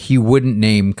 he wouldn't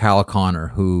name Kyle O'Connor,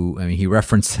 who, he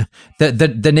referenced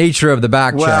the nature of the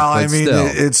back check. Well,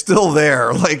 it's still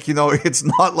there. Like, it's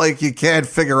not like you can't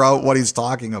figure out what he's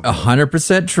talking about.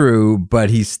 100% true,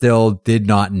 but he still did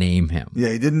not name him. Yeah,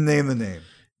 he didn't name the name.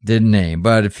 Didn't name,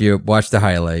 but if you watch the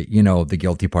highlight, you know the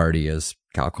guilty party is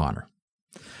Kyle Connor.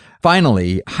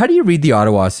 Finally, how do you read the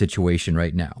Ottawa situation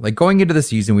right now? Like going into the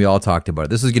season, we all talked about it.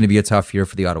 This is going to be a tough year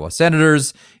for the Ottawa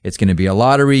Senators. It's going to be a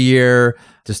lottery year.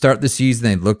 To start the season,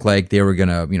 they looked like they were going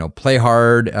to, play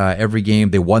hard every game.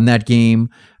 They won that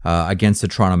game against the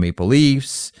Toronto Maple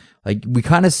Leafs. Like we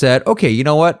kind of said, okay, you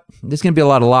know what? There's going to be a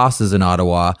lot of losses in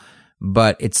Ottawa,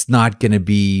 but it's not going to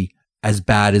be as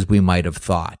bad as we might have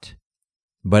thought.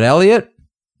 But Elliot,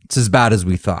 it's as bad as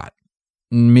we thought.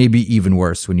 Maybe even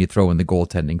worse when you throw in the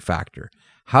goaltending factor.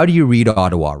 How do you read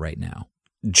Ottawa right now?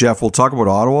 Jeff, we'll talk about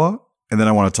Ottawa, and then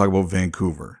I want to talk about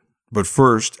Vancouver. But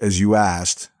first, as you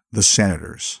asked, the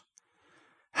Senators.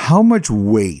 How much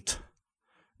weight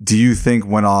do you think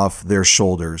went off their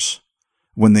shoulders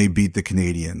when they beat the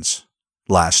Canadiens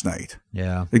last night?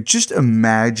 Yeah. Like, just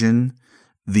imagine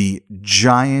the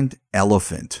giant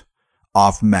elephant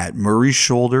off Matt Murray's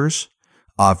shoulders,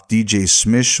 off DJ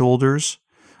Smith's shoulders,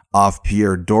 off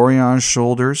Pierre Dorian's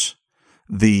shoulders.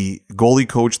 The goalie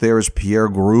coach there is Pierre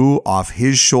Groulx, off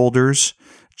his shoulders.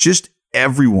 Just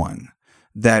everyone,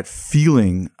 that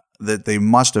feeling that they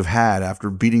must have had after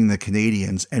beating the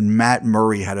Canadiens, and Matt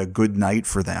Murray had a good night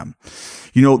for them.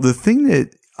 The thing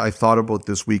that I thought about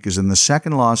this week is in the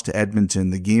second loss to Edmonton,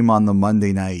 the game on the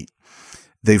Monday night,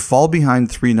 they fall behind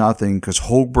 3-0 because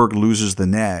Högberg loses the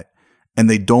net. And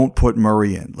they don't put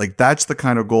Murray in. Like, that's the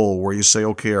kind of goal where you say,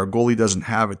 okay, our goalie doesn't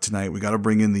have it tonight. We got to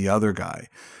bring in the other guy.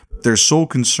 They're so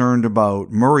concerned about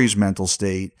Murray's mental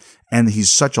state, and he's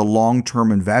such a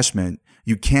long-term investment,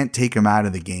 you can't take him out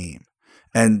of the game.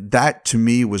 And that, to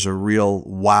me, was a real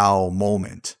wow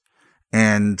moment.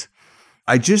 And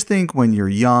I just think when you're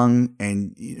young,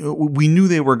 and we knew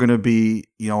they were going to be,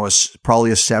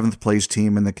 probably a 7th place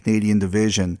team in the Canadian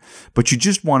division, but you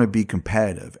just want to be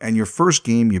competitive. And your first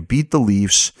game, you beat the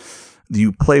Leafs.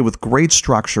 You play with great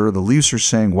structure. The Leafs are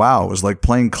saying, wow, it was like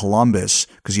playing Columbus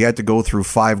because you had to go through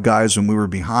 5 guys when we were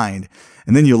behind.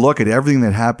 And then you look at everything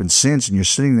that happened since, and you're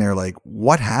sitting there like,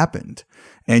 what happened?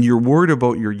 And you're worried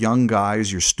about your young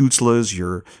guys, your Stutzlas,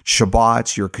 your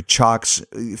Shabots, your Kachucks,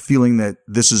 feeling that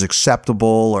this is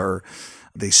acceptable or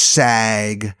they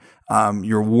sag.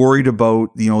 You're worried about,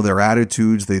 their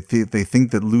attitudes. They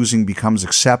think that losing becomes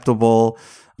acceptable.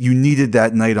 You needed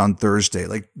that night on Thursday.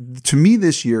 Like, to me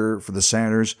this year for the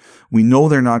Senators, we know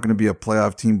they're not going to be a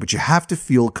playoff team, but you have to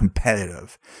feel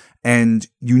competitive. And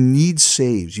you need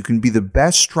saves. You can be the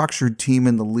best structured team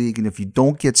in the league, and if you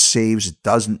don't get saves, it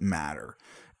doesn't matter.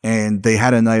 And they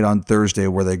had a night on Thursday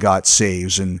where they got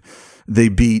saves, and they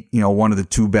beat, one of the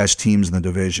 2 best teams in the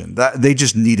division. They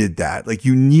just needed that. Like,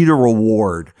 you need a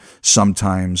reward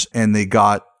sometimes, and they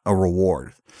got a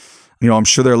reward. I'm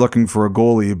sure they're looking for a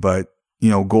goalie, but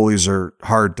goalies are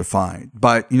hard to find.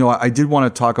 But, I did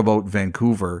want to talk about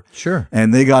Vancouver. Sure.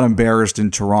 And they got embarrassed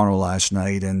in Toronto last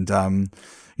night. And,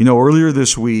 earlier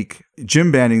this week,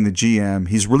 Jim Benning, the GM,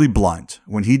 he's really blunt.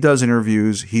 When he does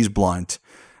interviews, he's blunt.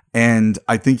 And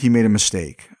I think he made a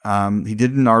mistake. He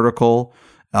did an article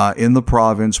in the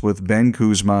Province with Ben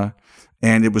Kuzma,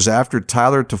 and it was after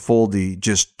Tyler Toffoli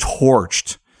just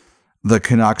torched the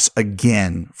Canucks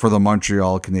again for the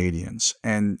Montreal Canadiens.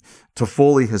 And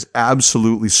Toffoli has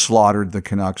absolutely slaughtered the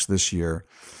Canucks this year.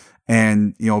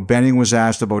 And, Benning was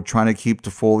asked about trying to keep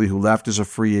Toffoli, who left as a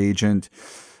free agent.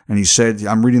 And he said,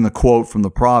 I'm reading the quote from the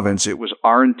Province, "It was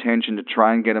our intention to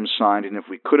try and get him signed, and if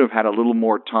we could have had a little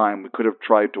more time, we could have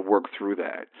tried to work through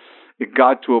that. It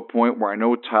got to a point where I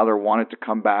know Tyler wanted to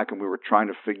come back, and we were trying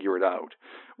to figure it out.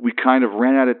 We kind of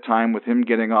ran out of time with him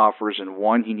getting offers, and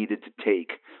one he needed to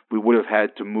take. We would have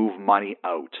had to move money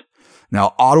out."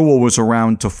 Now, Ottawa was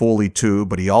around Toffoli too,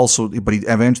 but he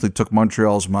eventually took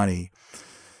Montreal's money.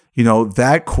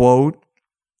 That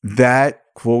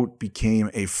quote became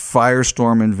a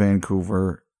firestorm in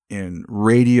Vancouver, in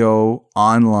radio,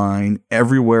 online,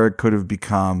 everywhere it could have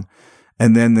become.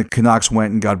 And then the Canucks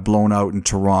went and got blown out in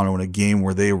Toronto in a game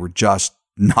where they were just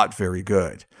not very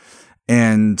good.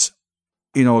 And,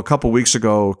 a couple weeks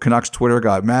ago, Canucks Twitter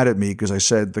got mad at me because I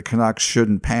said the Canucks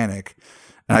shouldn't panic.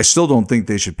 And I still don't think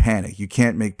they should panic. You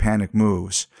can't make panic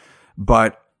moves.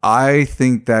 But I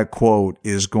think that quote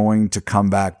is going to come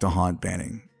back to haunt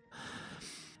Benning.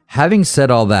 Having said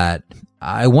all that,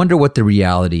 I wonder what the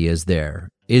reality is there.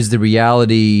 Is the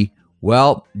reality,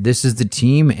 well, this is the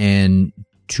team and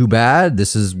too bad,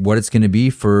 this is what it's going to be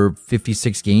for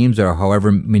 56 games or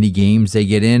however many games they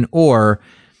get in? Or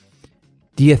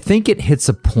do you think it hits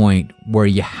a point where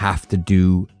you have to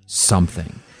do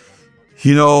something?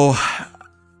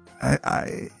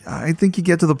 I think you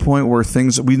get to the point where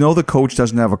we know the coach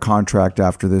doesn't have a contract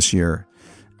after this year,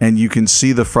 and you can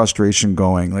see the frustration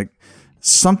going. Like,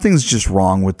 something's just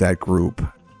wrong with that group.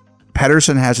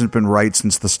 Pettersson hasn't been right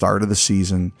since the start of the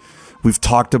season. We've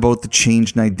talked about the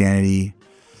change in identity.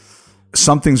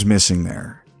 Something's missing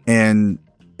there. And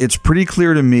it's pretty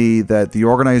clear to me that the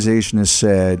organization has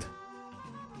said,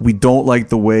 we don't like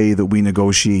the way that we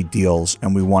negotiate deals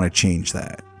and we want to change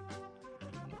that.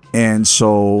 And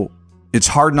so it's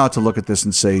hard not to look at this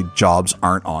and say jobs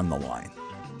aren't on the line.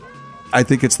 I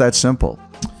think it's that simple.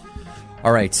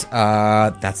 All right,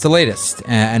 that's the latest.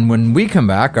 And when we come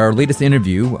back, our latest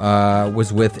interview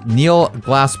was with Neil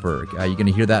Glassberg. You're going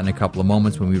to hear that in a couple of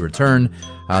moments when we return.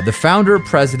 The founder,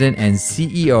 president, and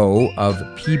CEO of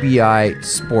PBI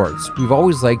Sports. We've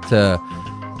always liked to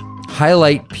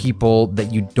highlight people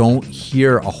that you don't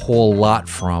hear a whole lot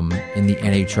from in the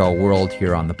NHL world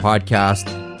here on the podcast.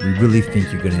 We really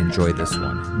think you're going to enjoy this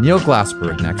one. Neil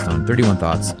Glassberg next on 31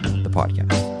 Thoughts, the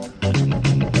podcast.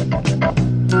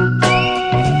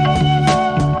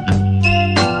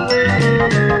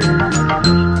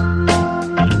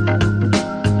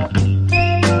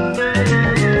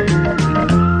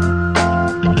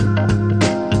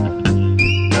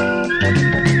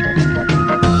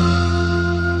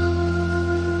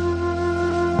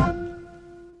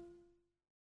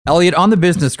 Elliot, on the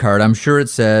business card, I'm sure it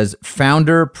says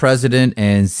founder, president,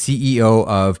 and CEO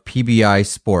of PBI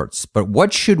Sports. But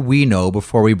what should we know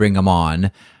before we bring him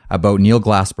on about Neil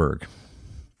Glassberg?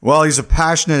 Well, he's a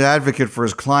passionate advocate for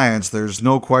his clients. There's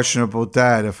no question about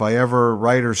that. If I ever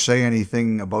write or say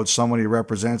anything about someone he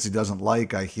represents he doesn't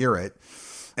like, I hear it.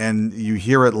 And you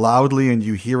hear it loudly and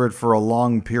you hear it for a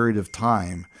long period of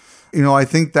time. You know, I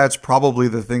think that's probably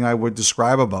the thing I would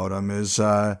describe about him is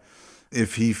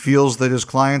if he feels that his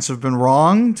clients have been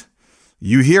wronged,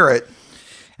 you hear it.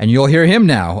 And you'll hear him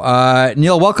now.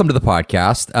 Neil, welcome to the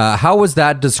podcast. How was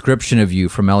that description of you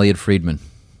from Elliot Friedman?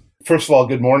 First of all,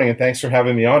 good morning, and thanks for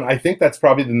having me on. I think that's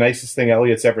probably the nicest thing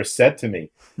Elliot's ever said to me.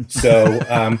 So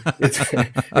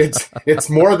it's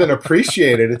more than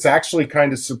appreciated. It's actually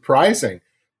kind of surprising.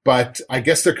 But I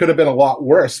guess there could have been a lot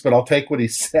worse, but I'll take what he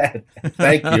said.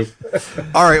 Thank you.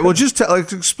 All right. Well, just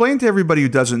explain to everybody who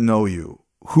doesn't know you.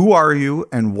 Who are you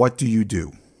and what do you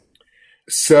do?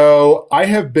 So I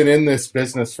have been in this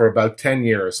business for about 10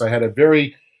 years. I had a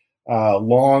very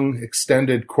long,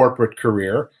 extended corporate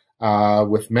career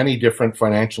with many different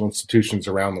financial institutions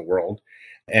around the world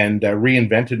and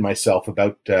reinvented myself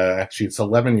about, actually, it's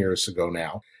 11 years ago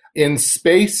now, in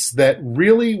space that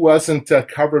really wasn't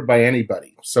covered by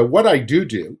anybody. So what I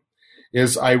do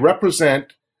is I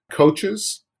represent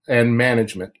coaches and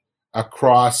management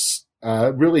across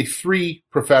really three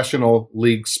professional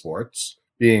league sports,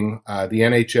 being the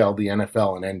NHL, the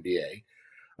NFL, and NBA,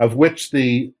 of which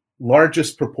the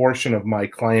largest proportion of my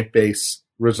client base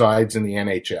resides in the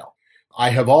NHL.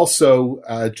 I have also,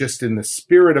 just in the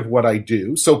spirit of what I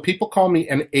do, so people call me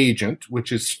an agent,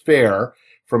 which is fair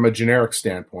from a generic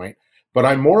standpoint, but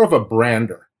I'm more of a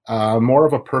brander, more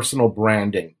of a personal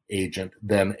branding agent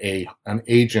than an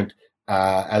agent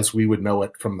as we would know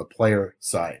it from the player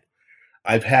side.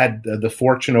 I've had the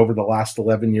fortune over the last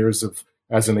 11 years of,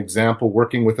 as an example,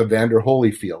 working with Evander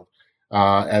Holyfield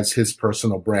as his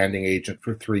personal branding agent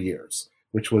for 3 years,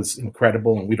 which was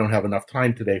incredible. And we don't have enough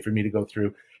time today for me to go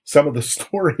through some of the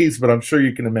stories, but I'm sure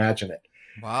you can imagine it.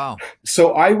 Wow.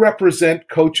 So I represent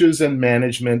coaches and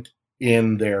management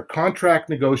in their contract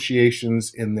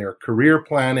negotiations, in their career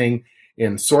planning,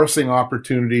 in sourcing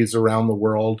opportunities around the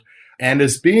world, and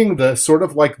as being the sort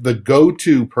of like the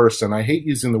go-to person, I hate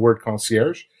using the word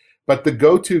concierge, but the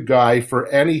go-to guy for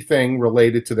anything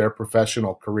related to their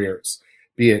professional careers,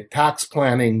 be it tax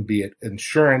planning, be it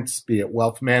insurance, be it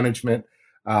wealth management,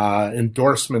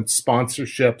 endorsements,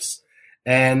 sponsorships,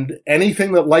 and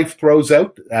anything that life throws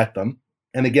out at them.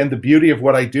 And again, the beauty of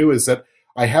what I do is that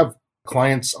I have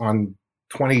clients on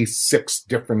 26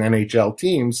 different NHL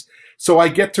teams. So I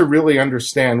get to really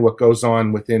understand what goes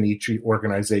on within each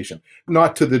organization,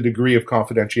 not to the degree of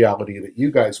confidentiality that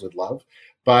you guys would love,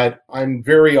 but I'm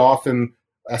very often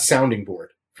a sounding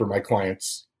board for my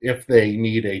clients if they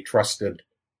need a trusted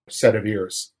set of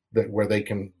ears where they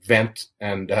can vent.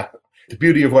 And the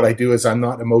beauty of what I do is I'm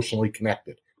not emotionally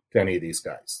connected to any of these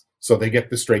guys. So they get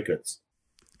the straight goods.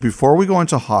 Before we go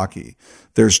into hockey,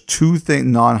 there's two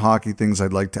non-hockey things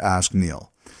I'd like to ask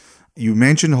Neil. You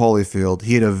mentioned Holyfield.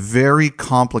 He had a very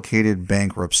complicated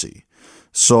bankruptcy.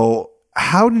 So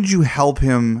how did you help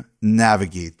him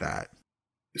navigate that?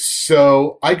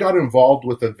 So I got involved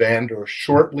with Evander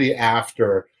shortly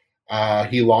after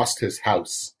he lost his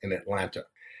house in Atlanta.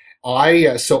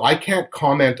 So I can't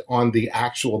comment on the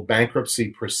actual bankruptcy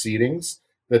proceedings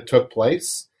that took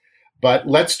place. But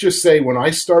let's just say when I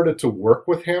started to work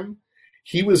with him,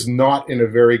 he was not in a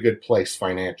very good place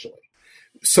financially.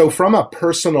 So from a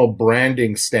personal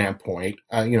branding standpoint,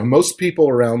 most people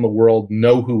around the world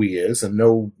know who he is and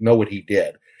know what he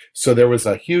did. So there was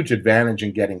a huge advantage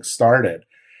in getting started.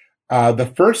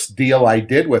 The first deal I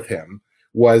did with him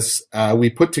was we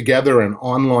put together an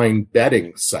online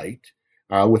betting site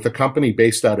with a company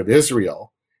based out of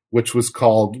Israel, which was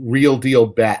called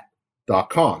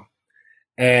RealDealBet.com.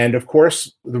 And of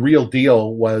course, the Real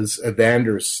Deal was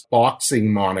Evander's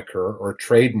boxing moniker or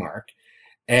trademark.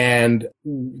 And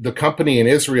the company in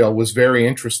Israel was very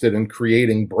interested in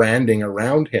creating branding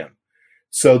around him.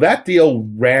 So that deal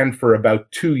ran for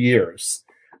about 2 years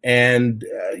and,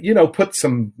 put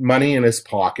some money in his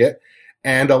pocket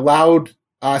and allowed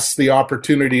us the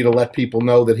opportunity to let people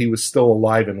know that he was still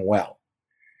alive and well.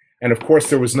 And of course,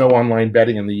 there was no online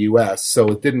betting in the U.S., so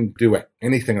it didn't do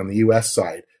anything on the U.S.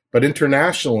 side. But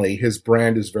internationally, his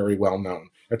brand is very well known.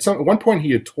 At one point,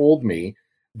 he had told me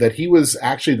that he was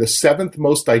actually the 7th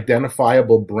most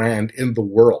identifiable brand in the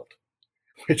world,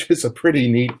 which is a pretty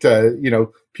neat,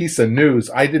 piece of news.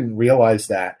 I didn't realize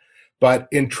that. But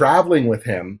in traveling with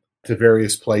him to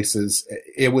various places,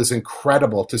 it was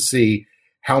incredible to see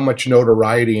how much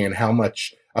notoriety and how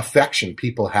much affection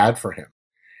people had for him.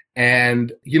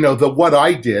 And, what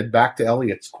I did, back to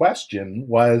Elliot's question,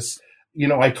 was,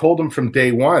 I told him from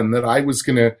day one that I was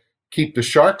going to keep the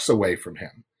Sharks away from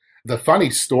him. The funny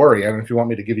story, I don't know if you want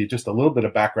me to give you just a little bit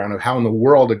of background of how in the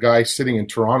world a guy sitting in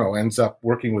Toronto ends up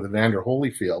working with Evander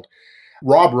Holyfield.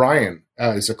 Rob Ryan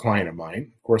is a client of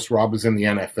mine. Of course, Rob was in the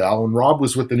NFL, and Rob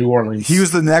was with the New Orleans. He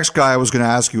was the next guy I was going to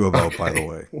ask you about, by the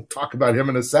way. We'll talk about him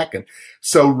in a second.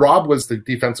 So Rob was the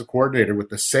defensive coordinator with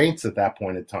the Saints at that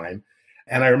point in time.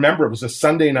 And I remember it was a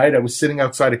Sunday night. I was sitting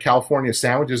outside of California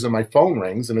Sandwiches and my phone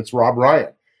rings, and it's Rob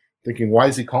Ryan. Thinking, why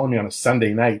is he calling me on a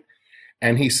Sunday night?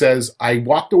 And he says, I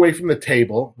walked away from the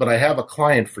table, but I have a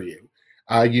client for you.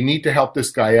 You need to help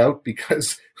this guy out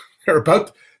because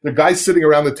the guys sitting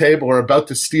around the table are about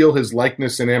to steal his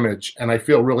likeness and image, and I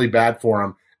feel really bad for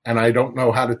him, and I don't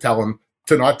know how to tell him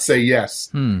to not say yes.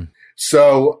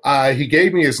 So he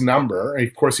gave me his number. And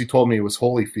of course, he told me it was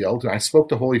Holyfield. And I spoke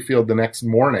to Holyfield the next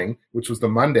morning, which was the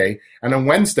Monday. And on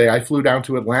Wednesday, I flew down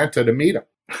to Atlanta to meet him.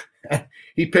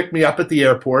 He picked me up at the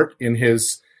airport in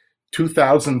his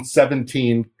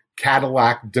 2017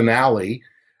 Cadillac Denali,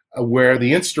 where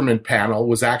the instrument panel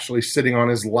was actually sitting on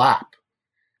his lap.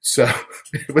 So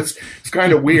it's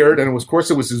kind of weird. And of course,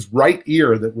 it was his right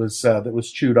ear that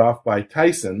was chewed off by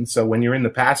Tyson. So when you're in the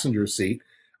passenger seat,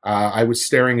 I was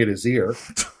staring at his ear.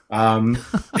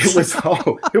 It was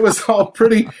all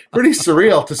pretty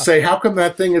surreal to say, how come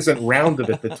that thing isn't rounded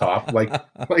at the top like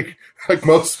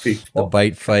most people? The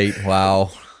bite fight. Wow.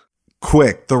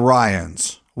 Quick, the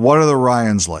Ryans. What are the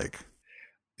Ryans like?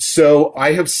 So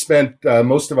I have spent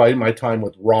most of my time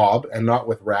with Rob and not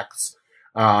with Rex.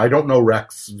 I don't know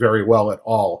Rex very well at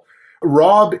all.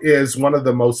 Rob is one of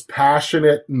the most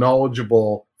passionate,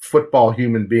 knowledgeable football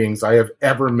human beings I have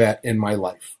ever met in my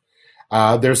life.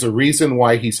 There's a reason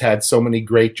why he's had so many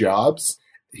great jobs.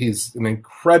 He's an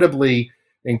incredibly,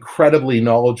 incredibly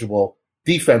knowledgeable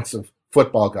defensive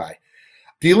football guy.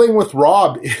 Dealing with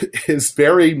Rob is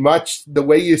very much the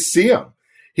way you see him.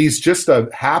 He's just a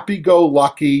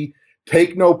happy-go-lucky,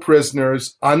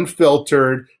 take-no-prisoners,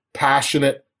 unfiltered,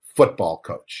 passionate football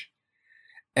coach.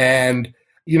 And,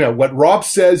 what Rob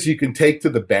says you can take to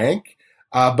the bank.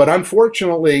 But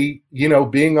unfortunately,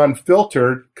 being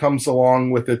unfiltered comes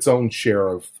along with its own share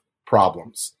of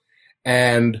problems.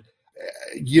 And,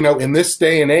 in this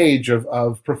day and age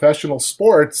of professional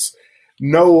sports,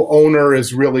 no owner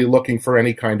is really looking for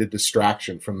any kind of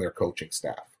distraction from their coaching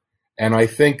staff. And I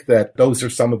think that those are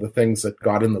some of the things that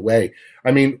got in the way.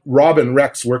 I mean, Rob and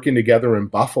Rex working together in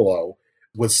Buffalo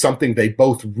was something they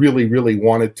both really, really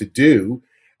wanted to do.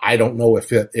 I don't know if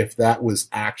that was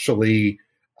actually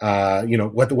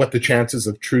what the chances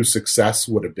of true success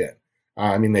would have been.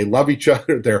 I mean, they love each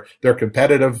other. They're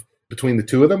competitive between the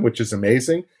two of them, which is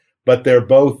amazing. But they're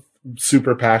both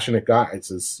super passionate guys.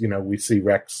 As we see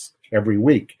Rex every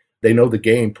week. They know the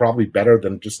game probably better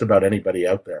than just about anybody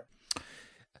out there.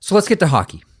 So let's get to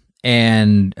hockey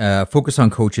and focus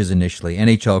on coaches initially,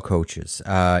 NHL coaches.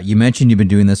 You mentioned you've been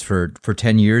doing this for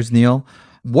 10 years, Neil.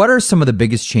 What are some of the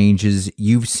biggest changes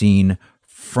you've seen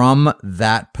from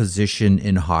that position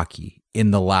in hockey in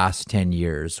the last 10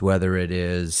 years, whether it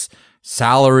is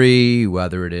salary,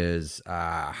 whether it is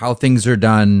how things are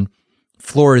done?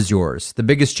 Floor is yours. The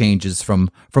biggest changes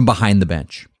from behind the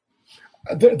bench.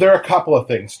 There are a couple of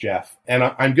things, Jeff, and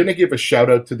I'm going to give a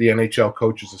shout out to the NHL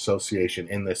Coaches Association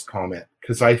in this comment,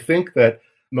 because I think that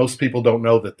most people don't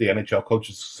know that the NHL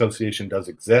Coaches Association does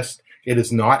exist. It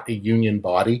is not a union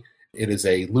body. It is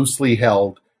a loosely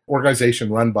held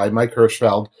organization run by Mike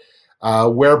Hirschfeld,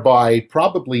 whereby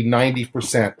probably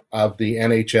 90% of the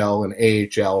NHL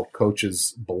and AHL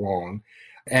coaches belong.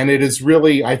 And it is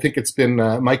really, I think it's been,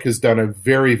 Mike has done a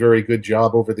very, very good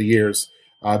job over the years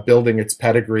building its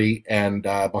pedigree and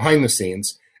behind the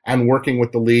scenes and working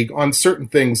with the league on certain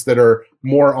things that are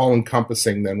more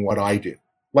all-encompassing than what I do,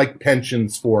 like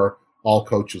pensions for all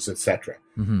coaches, etc.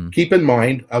 Mm-hmm. Keep in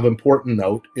mind, of important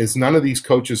note, is none of these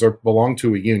coaches belong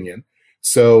to a union.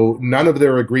 So none of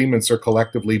their agreements are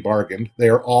collectively bargained. They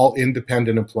are all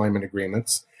independent employment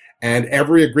agreements, and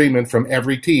every agreement from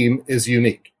every team is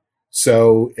unique.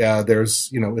 So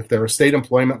there's, if there are state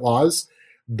employment laws,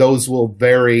 those will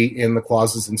vary in the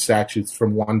clauses and statutes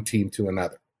from one team to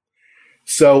another.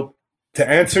 So to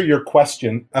answer your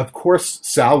question, of course,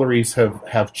 salaries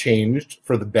have changed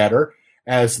for the better,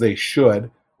 as they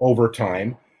should over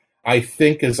time. I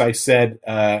think, as I said,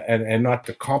 and not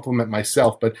to compliment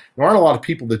myself, but there aren't a lot of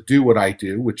people that do what I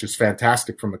do, which is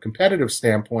fantastic from a competitive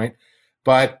standpoint,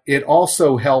 but it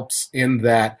also helps in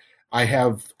that I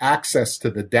have access to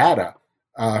the data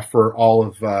for all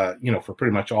of, for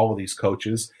pretty much all of these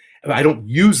coaches. And I don't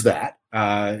use that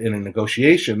in a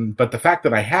negotiation, but the fact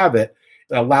that I have it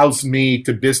allows me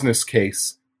to business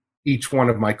case each one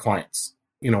of my clients,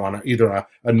 on either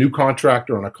a new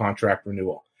contract or on a contract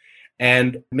renewal.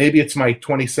 And maybe it's my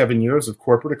 27 years of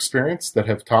corporate experience that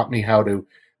have taught me how to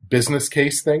business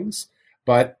case things,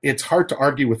 but it's hard to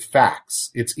argue with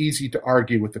facts. It's easy to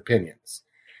argue with opinions.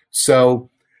 So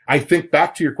I think,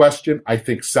 back to your question, I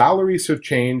think salaries have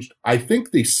changed. I think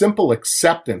the simple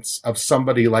acceptance of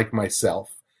somebody like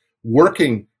myself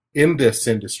working in this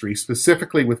industry,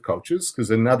 specifically with coaches,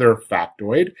 because another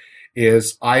factoid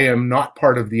is I am not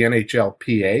part of the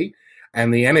NHLPA,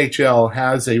 and the NHL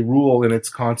has a rule in its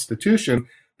constitution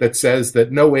that says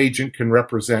that no agent can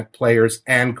represent players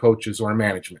and coaches or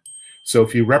management. So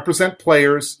if you represent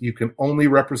players, you can only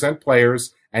represent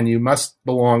players, and you must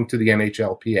belong to the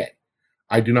NHLPA.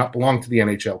 I do not belong to the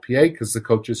NHLPA because the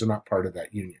coaches are not part of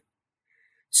that union.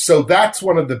 So that's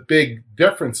one of the big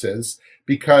differences,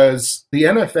 because the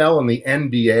NFL and the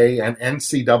NBA and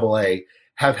NCAA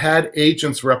have had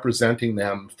agents representing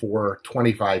them for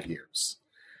 25 years.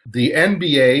 The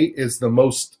NBA is the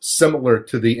most similar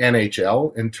to the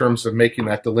NHL in terms of making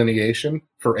that delineation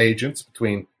for agents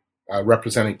between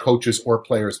representing coaches or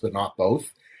players, but not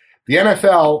both. The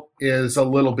NFL is a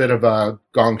little bit of a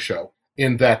gong show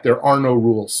in that there are no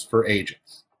rules for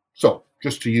agents. So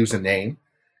just to use a name,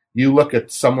 you look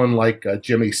at someone like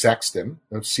Jimmy Sexton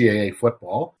of CAA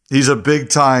football. He's a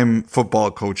big-time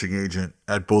football coaching agent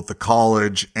at both the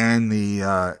college and the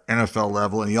NFL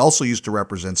level, and he also used to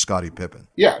represent Scottie Pippen.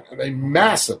 Yeah, a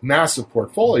massive, massive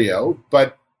portfolio.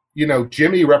 But,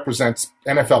 Jimmy represents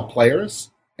NFL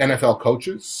players, NFL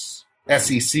coaches,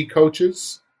 SEC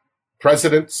coaches,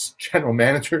 presidents, general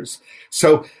managers.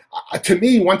 So to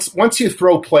me, once you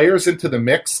throw players into the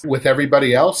mix with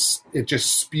everybody else, it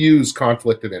just spews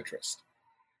conflict of interest.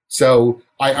 So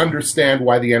I understand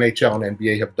why the NHL and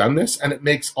NBA have done this, and it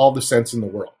makes all the sense in the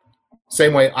world.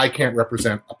 Same way I can't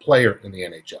represent a player in the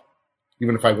NHL,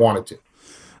 even if I wanted to.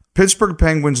 Pittsburgh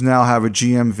Penguins now have a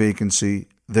GM vacancy.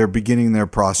 They're beginning their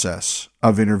process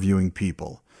of interviewing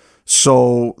people.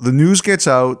 So the news gets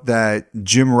out that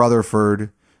Jim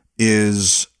Rutherford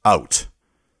is out.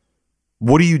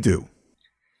 What do you do?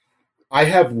 I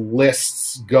have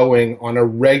lists going on a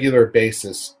regular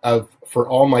basis for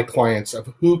all my clients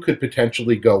of who could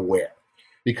potentially go where,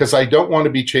 because I don't want to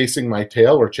be chasing my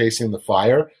tail or chasing the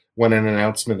fire when an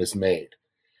announcement is made.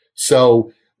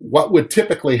 So what would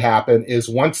typically happen is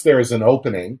once there is an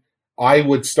opening, I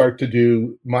would start to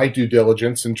do my due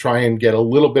diligence and try and get a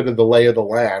little bit of the lay of the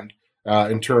land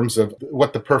in terms of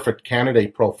what the perfect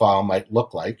candidate profile might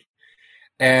look like.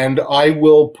 And I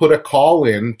will put a call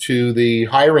in to the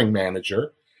hiring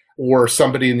manager or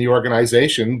somebody in the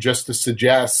organization just to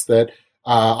suggest that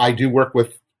I do work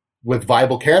with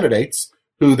viable candidates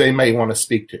who they may want to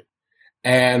speak to.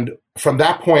 And from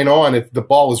that point on, if the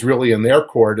ball is really in their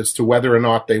court as to whether or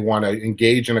not they want to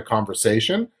engage in a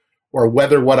conversation, or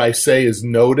whether what I say is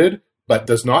noted but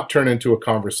does not turn into a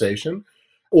conversation,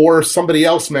 or somebody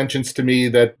else mentions to me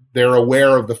that they're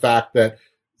aware of the fact that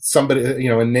somebody,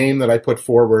 a name that I put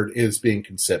forward is being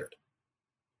considered.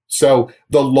 So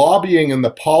the lobbying and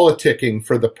the politicking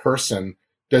for the person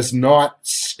does not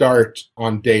start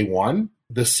on day one.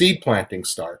 The seed planting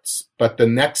starts, but the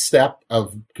next step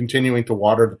of continuing to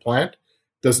water the plant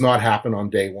does not happen on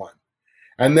day one.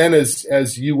 And then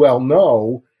as you well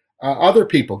know, other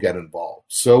people get involved.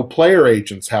 So player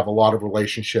agents have a lot of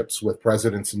relationships with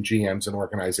presidents and GMs and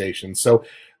organizations. So,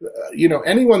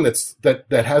 anyone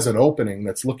that has an opening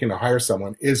that's looking to hire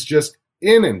someone is just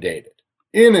inundated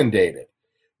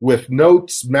with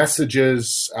notes,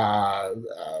 messages,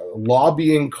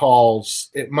 lobbying calls.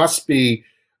 It must be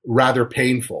rather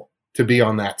painful to be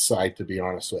on that side, to be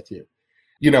honest with you.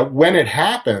 When it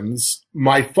happens,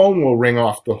 my phone will ring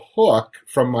off the hook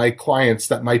from my clients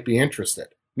that might be interested.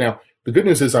 Now, the good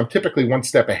news is I'm typically one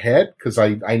step ahead because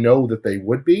I know that they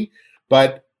would be,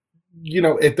 but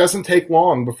it doesn't take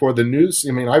long before the news.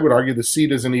 I would argue the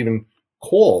seat isn't even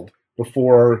cold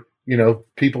before,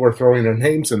 people are throwing their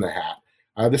names in the hat.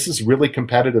 This is really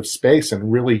competitive space,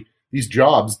 and really these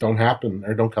jobs don't happen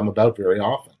or don't come about very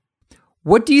often.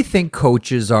 What do you think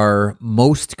coaches are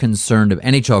most concerned of,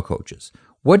 NHL coaches?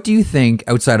 What do you think,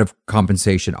 outside of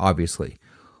compensation, obviously,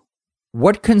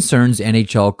 what concerns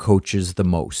NHL coaches the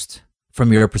most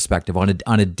from your perspective on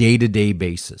a day-to-day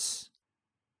basis?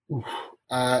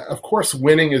 Of course,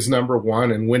 winning is number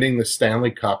one, and winning the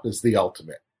Stanley Cup is the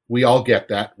ultimate. We all get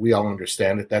that. We all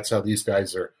understand it. That's how these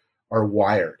guys are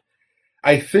wired.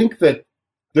 I think that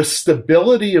the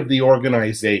stability of the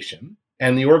organization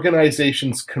and the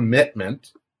organization's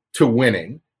commitment to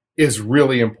winning is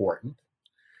really important.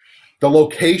 The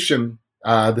location,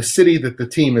 the city that the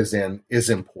team is in, is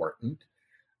important.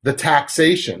 The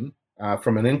taxation,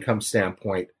 from an income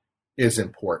standpoint, is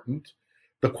important.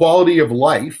 The quality of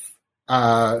life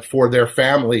for their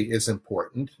family is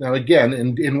important. Now, again,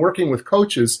 in working with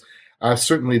coaches,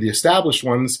 certainly the established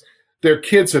ones, their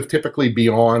kids have typically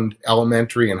beyond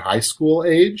elementary and high school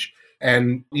age,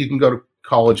 and you can go to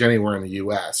college anywhere in the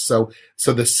U.S. So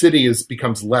the city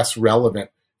becomes less relevant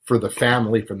for the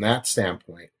family from that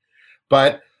standpoint.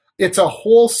 But it's a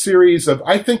whole series of,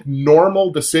 I think,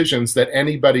 normal decisions that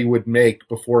anybody would make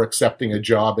before accepting a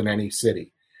job in any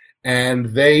city.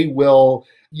 And they will,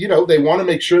 they want to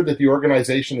make sure that the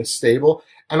organization is stable.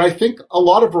 And I think a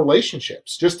lot of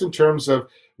relationships, just in terms of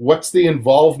what's the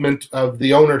involvement of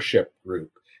the ownership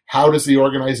group? How does the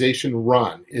organization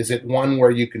run? Is it one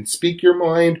where you can speak your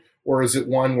mind, or is it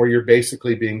one where you're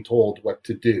basically being told what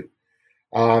to do?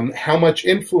 How much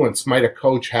influence might a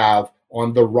coach have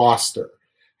on the roster?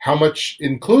 How much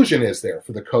inclusion is there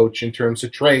for the coach in terms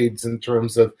of trades, in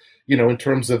terms of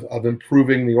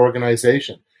improving the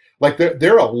organization? Like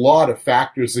there are a lot of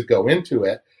factors that go into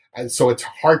it. And so it's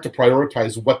hard to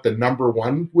prioritize what the number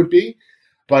one would be.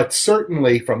 But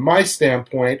certainly from my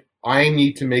standpoint, I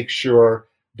need to make sure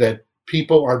that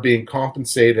people are being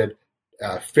compensated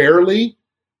fairly,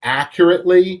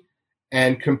 accurately,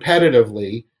 and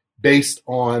competitively based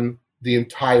on the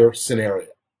entire scenario.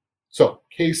 So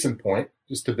case in point,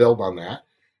 just to build on that,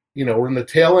 we're in the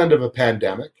tail end of a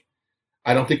pandemic.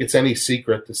 I don't think it's any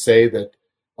secret to say that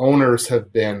owners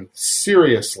have been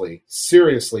seriously,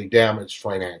 seriously damaged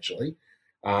financially,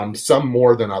 some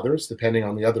more than others, depending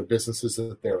on the other businesses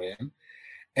that they're in.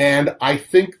 And I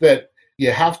think that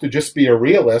you have to just be a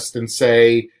realist and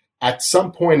say, at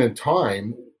some point in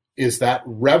time, is that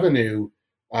revenue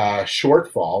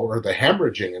shortfall, or the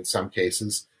hemorrhaging in some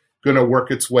cases, going to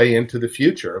work its way into the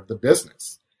future of the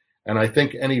business? And I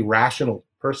think any rational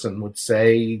person would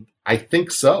say, I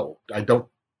think so. I don't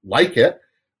like it,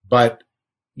 but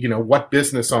what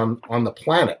business on the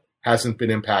planet hasn't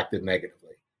been impacted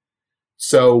negatively?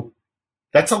 So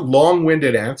that's a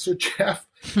long-winded answer, Jeff,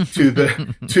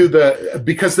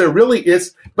 because there really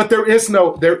is, but there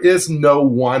is no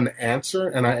one answer.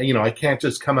 And I can't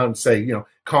just come out and say,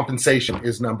 compensation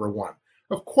is number one.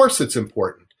 Of course it's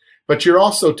important, but you're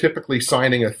also typically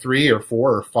signing a 3 or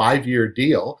 4 or 5 year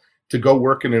deal to go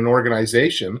work in an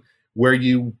organization where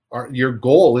your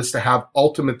goal is to have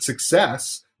ultimate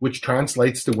success, which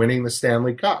translates to winning the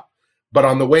Stanley Cup. But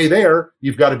on the way there,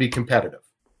 you've got to be competitive.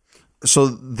 So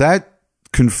that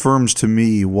confirms to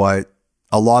me what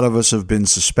a lot of us have been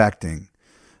suspecting,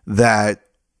 that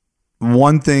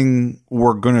one thing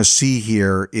we're going to see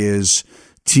here is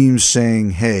teams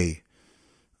saying, hey,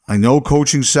 I know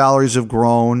coaching salaries have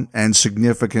grown and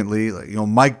significantly.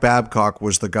 Mike Babcock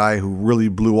was the guy who really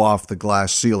blew off the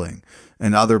glass ceiling,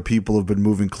 and other people have been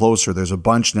moving closer. There's a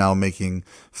bunch now making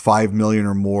 $5 million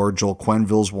or more. Joel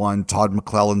Quenneville's one. Todd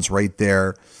McClellan's right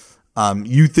there.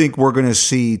 You think we're going to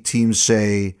see teams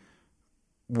say,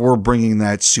 we're bringing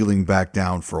that ceiling back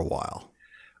down for a while?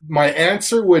 My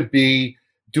answer would be,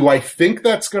 do I think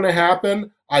that's going to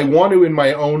happen? I want to, in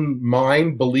my own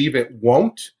mind, believe it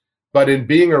won't. But in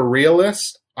being a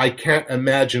realist, I can't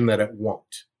imagine that it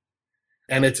won't.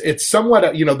 And it's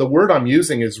somewhat, the word I'm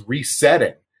using is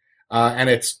resetting. And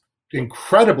it's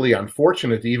incredibly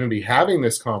unfortunate to even be having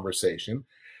this conversation.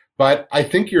 But I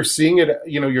think you're seeing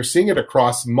it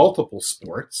across multiple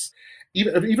sports.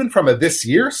 Even from a this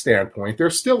year standpoint,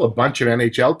 there's still a bunch of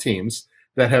NHL teams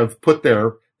that have put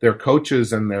their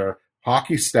coaches and their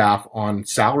hockey staff on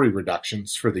salary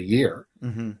reductions for the year.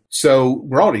 Mm-hmm. So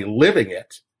we're already living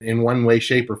it in one way,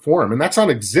 shape, or form. And that's on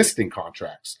existing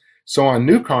contracts. So on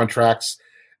new contracts,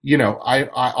 I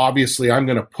obviously I'm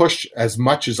going to push as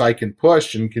much as I can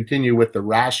push and continue with the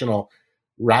rational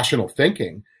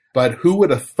thinking. But who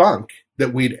would have thunk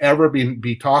that we'd ever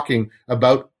be talking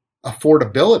about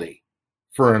affordability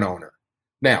for an owner?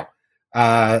 Now,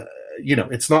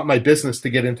 it's not my business to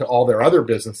get into all their other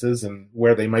businesses and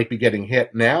where they might be getting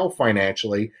hit now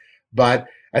financially. But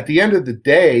at the end of the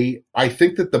day, I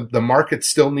think that the market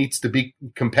still needs to be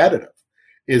competitive.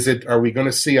 Are we going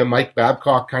to see a Mike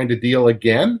Babcock kind of deal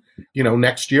again,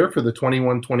 next year for the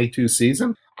 21-22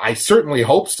 season? I certainly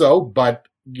hope so, but,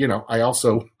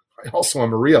 I also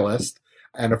am a realist.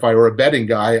 And if I were a betting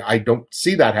guy, I don't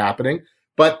see that happening.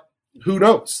 But who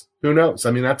knows? I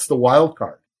mean, that's the wild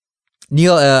card.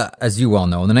 Neil, as you well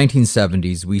know, in the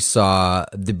 1970s, we saw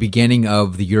the beginning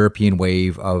of the European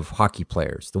wave of hockey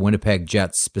players, the Winnipeg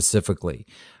Jets specifically.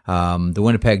 The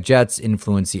Winnipeg Jets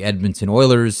influenced the Edmonton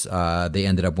Oilers. They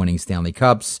ended up winning Stanley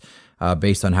Cups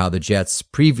based on how the Jets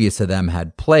previous to them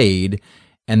had played.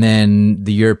 And then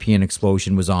the European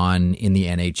explosion was on in the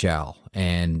NHL.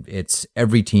 And it's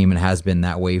every team and has been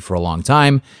that way for a long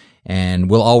time and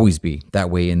will always be that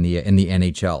way in the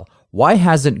NHL. Why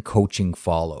hasn't coaching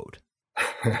followed?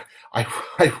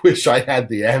 I wish I had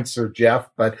the answer, Jeff,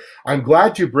 but I'm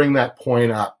glad you bring that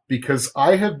point up because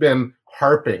I have been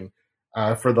harping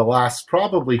for the last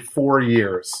probably 4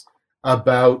 years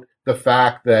about the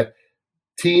fact that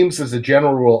teams as a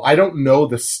general rule, I don't know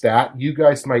the stat. You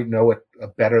guys might know it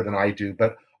better than I do,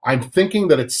 but I'm thinking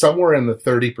that it's somewhere in the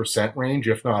 30% range,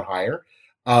 if not higher,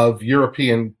 of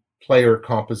European player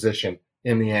composition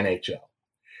in the NHL.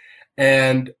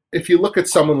 And if you look at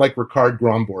someone like Rickard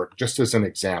Gromborg, just as an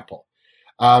example.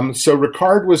 So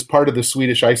Rickard was part of the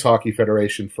Swedish Ice Hockey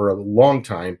Federation for a long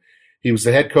time. He was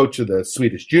the head coach of the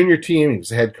Swedish junior team. He was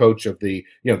the head coach of the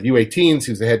U18s.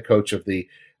 He was the head coach of the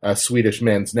Swedish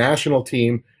men's national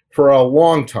team for a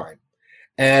long time.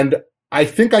 And I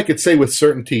think I could say with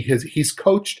certainty he's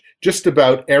coached just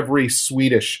about every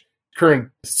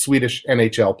current Swedish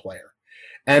NHL player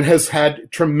and has had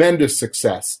tremendous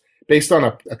success based on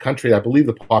a country, I believe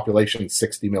the population is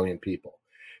 60 million people.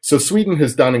 So Sweden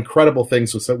has done incredible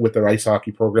things with their ice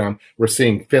hockey program. We're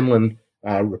seeing Finland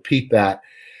repeat that.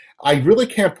 I really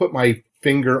can't put my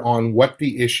finger on what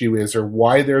the issue is or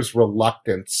why there's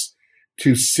reluctance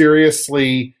to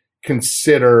seriously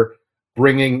consider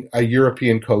bringing a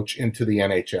European coach into the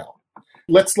NHL.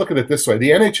 Let's look at it this way.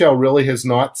 The NHL really has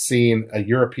not seen a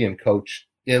European coach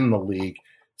in the league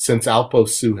since Alpo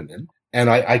Suhonen. And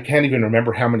I can't even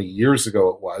remember how many years ago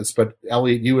it was, but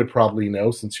Elliot, you would probably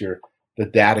know since you're the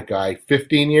data guy,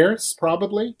 15 years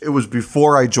probably? It was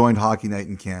before I joined Hockey Night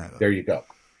in Canada. There you go.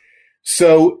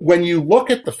 So when you look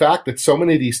at the fact that so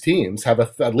many of these teams have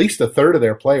at least a third of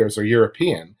their players are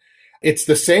European, it's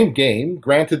the same game.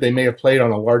 Granted, they may have played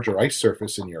on a larger ice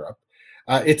surface in Europe.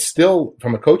 It's still,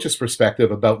 from a coach's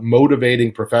perspective, about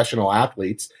motivating professional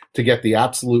athletes to get the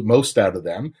absolute most out of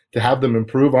them, to have them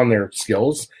improve on their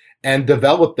skills, and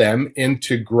develop them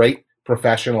into great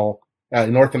professional,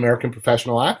 North American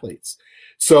professional athletes.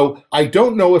 So I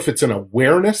don't know if it's an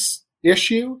awareness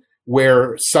issue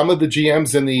where some of the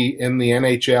GMs in the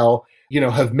NHL,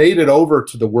 have made it over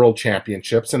to the World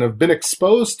Championships and have been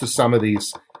exposed to some of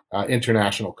these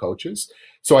international coaches.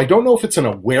 So I don't know if it's an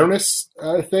awareness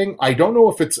thing. I don't know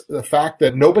if it's the fact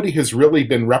that nobody has really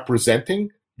been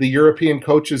representing the European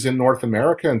coaches in North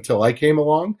America until I came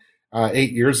along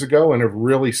 8 years ago and have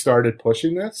really started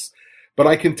pushing this. But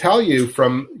I can tell you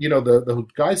from, the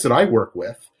guys that I work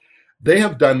with, they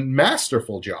have done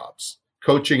masterful jobs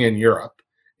coaching in Europe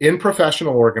in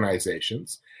professional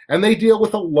organizations. And they deal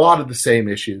with a lot of the same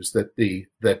issues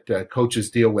that coaches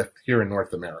deal with here in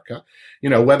North America.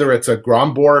 Whether it's a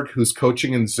Gromborg who's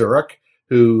coaching in Zurich,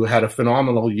 who had a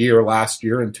phenomenal year last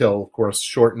year until, of course,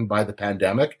 shortened by the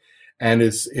pandemic, and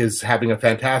is having a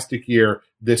fantastic year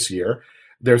this year.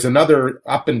 There's another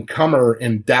up-and-comer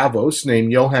in Davos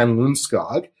named Johan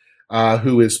Lundskog,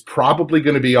 who is probably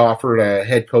going to be offered a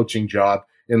head coaching job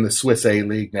in the Swiss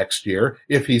A-League next year,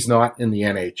 if he's not in the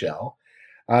NHL.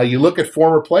 You look at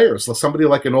former players, somebody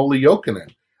like an Olli Jokinen,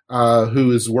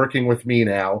 who is working with me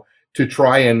now to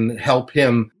try and help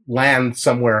him land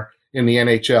somewhere in the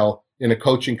NHL in a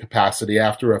coaching capacity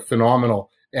after a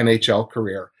phenomenal NHL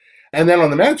career. And then on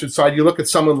the management side, you look at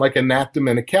someone like a Nat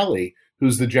Domenicali,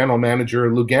 who's the general manager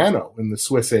of Lugano in the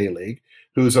Swiss A-League,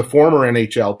 who's a former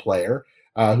NHL player,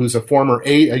 who's a former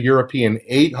a European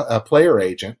player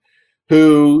agent,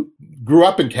 who grew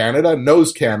up in Canada,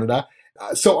 knows Canada.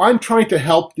 So I'm trying to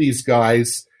help these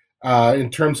guys in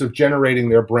terms of generating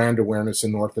their brand awareness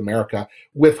in North America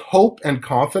with hope and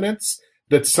confidence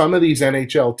that some of these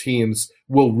NHL teams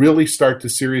will really start to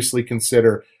seriously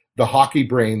consider the hockey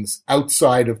brains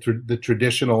outside of the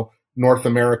traditional North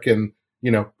American,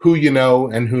 who you know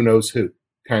and who knows who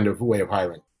kind of way of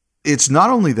hiring. It's not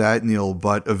only that, Neil,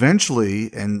 but eventually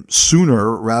and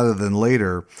sooner rather than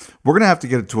later, we're going to have to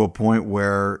get it to a point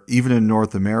where even in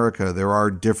North America, there are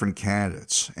different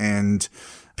candidates and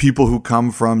people who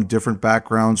come from different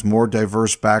backgrounds, more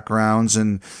diverse backgrounds,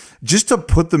 and just to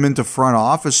put them into front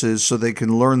offices so they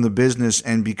can learn the business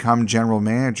and become general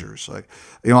managers. Like,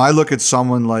 I look at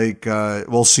someone like,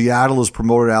 Seattle has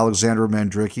promoted Alexandra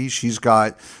Mandrycky. She's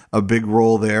got a big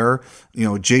role there.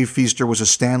 Jay Feaster was a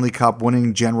Stanley Cup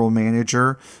winning general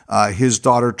manager. His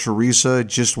daughter, Teresa,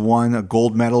 just won a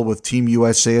gold medal with Team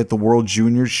USA at the World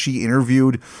Juniors. She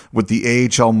interviewed with the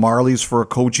AHL Marlies for a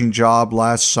coaching job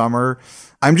last summer.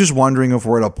 I'm just wondering if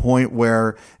we're at a point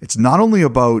where it's not only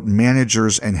about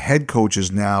managers and head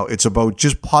coaches now, it's about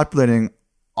just populating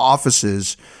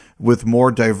offices with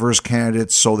more diverse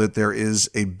candidates so that there is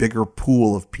a bigger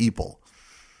pool of people.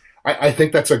 I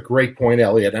think that's a great point,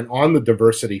 Elliot. And on the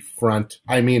diversity front,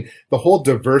 the whole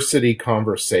diversity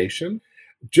conversation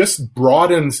just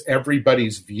broadens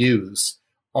everybody's views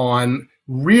on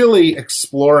really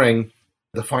exploring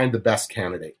to find the best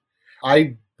candidate.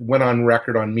 I went on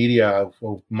record on media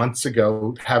months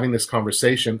ago having this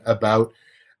conversation about,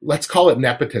 let's call it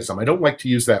nepotism. I don't like to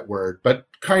use that word, but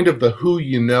kind of the who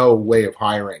you know way of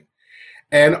hiring.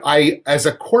 And I, as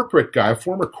a corporate guy, a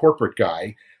former corporate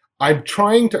guy, I'm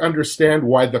trying to understand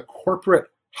why the corporate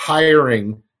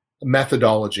hiring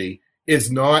methodology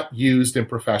is not used in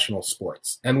professional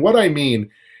sports. And what I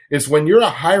mean is when you're a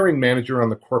hiring manager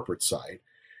on the corporate side,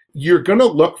 you're going to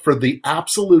look for the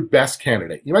absolute best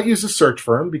candidate. You might use a search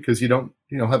firm because you don't,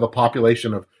 have a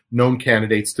population of known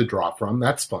candidates to draw from.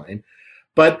 That's fine.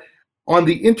 But on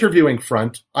the interviewing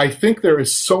front, I think there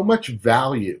is so much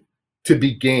value to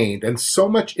be gained and so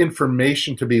much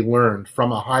information to be learned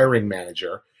from a hiring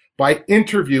manager by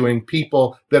interviewing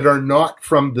people that are not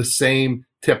from the same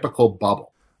typical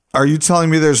bubble. Are you telling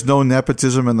me there's no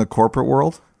nepotism in the corporate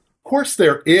world? Of course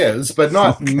there is, but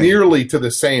not nearly to the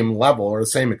same level or the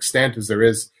same extent as there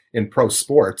is in pro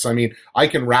sports. I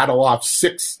can rattle off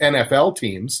 6 NFL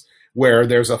teams where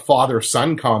there's a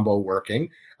father-son combo working.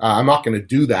 I'm not going to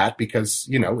do that because,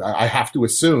 I have to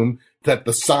assume that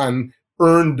the son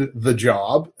earned the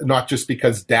job, not just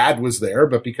because dad was there,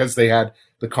 but because they had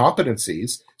the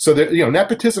competencies. So that,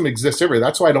 nepotism exists everywhere.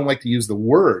 That's why I don't like to use the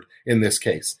word in this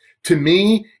case. To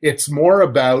me, it's more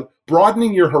about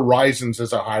broadening your horizons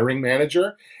as a hiring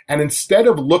manager. And instead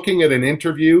of looking at an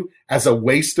interview as a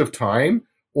waste of time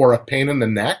or a pain in the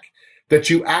neck, that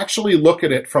you actually look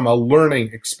at it from a learning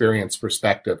experience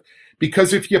perspective.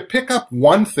 Because if you pick up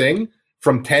one thing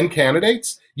from 10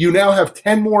 candidates, you now have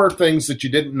 10 more things that you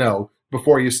didn't know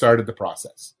before you started the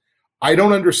process. I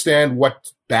don't understand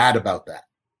what's bad about that.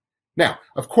 Now,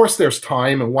 of course, there's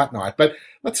time and whatnot, but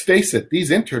let's face it, these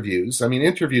interviews,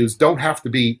 interviews don't have to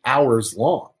be hours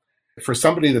long. For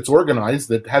somebody that's organized,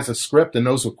 that has a script and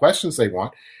knows what questions they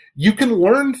want, you can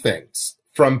learn things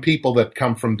from people that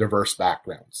come from diverse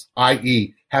backgrounds,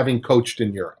 i.e. having coached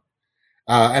in Europe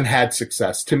and had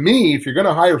success. To me, if you're going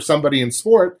to hire somebody in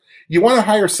sport, you want to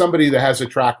hire somebody that has a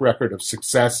track record of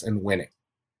success and winning.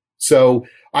 So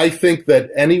I think that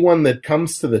anyone that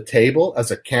comes to the table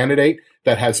as a candidate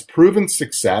that has proven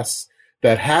success,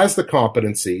 that has the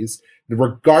competencies,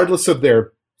 regardless of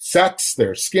their sex,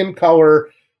 their skin color,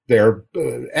 their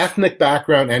ethnic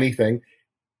background, anything,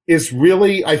 is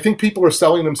really, I think people are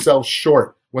selling themselves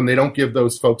short when they don't give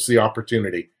those folks the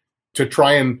opportunity to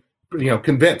try and,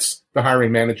 convince the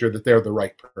hiring manager that they're the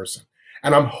right person.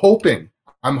 And I'm hoping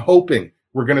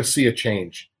we're going to see a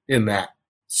change in that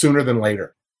sooner than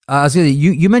later.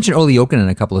 You mentioned Olli Jokinen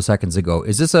a couple of seconds ago.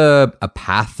 Is this a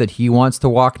path that he wants to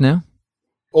walk now?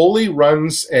 Olli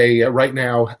runs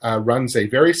runs a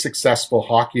very successful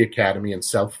hockey academy in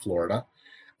South Florida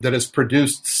that has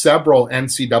produced several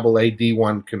NCAA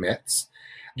D1 commits.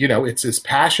 It's his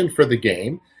passion for the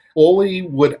game. Olli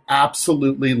would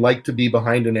absolutely like to be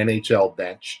behind an NHL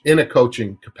bench in a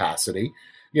coaching capacity.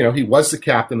 He was the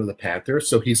captain of the Panthers,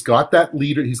 so he's got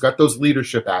those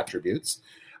leadership attributes.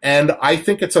 And I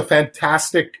think it's a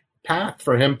fantastic path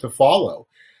for him to follow.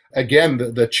 Again,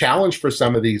 the challenge for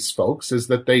some of these folks is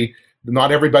that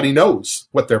not everybody knows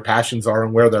what their passions are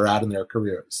and where they're at in their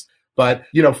careers. But,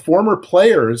 former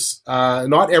players,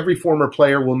 not every former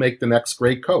player will make the next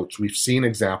great coach. We've seen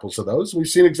examples of those. We've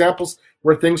seen examples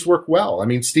where things work well. I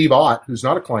mean, Steve Ott, who's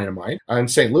not a client of mine, in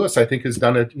St. Louis, I think has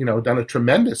done a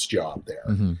tremendous job there,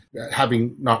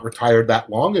 having not retired that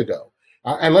long ago.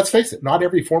 And let's face it, not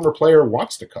every former player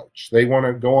wants to coach. They want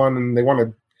to go on and they want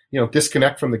to,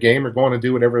 disconnect from the game or go on and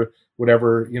do whatever,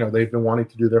 they've been wanting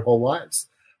to do their whole lives.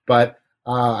 But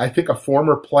I think a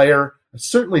former player,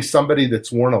 certainly somebody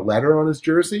that's worn a letter on his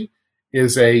jersey,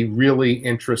 is a really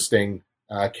interesting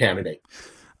candidate.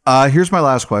 Here's my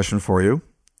last question for you.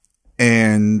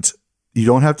 And you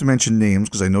don't have to mention names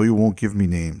because I know you won't give me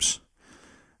names.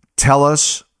 Tell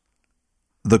us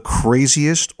the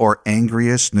craziest or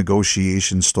angriest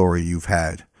negotiation story you've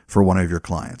had for one of your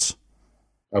clients.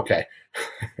 Okay.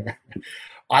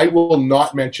 I will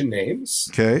not mention names.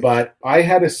 Okay. But I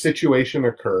had a situation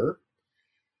occur.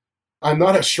 I'm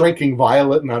not a shrinking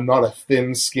violet and I'm not a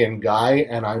thin-skinned guy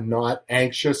and I'm not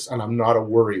anxious and I'm not a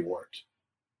worrywart.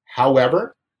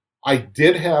 However, I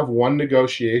did have one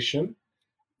negotiation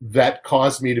that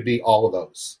caused me to be all of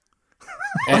those.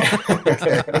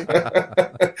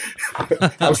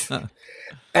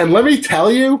 And let me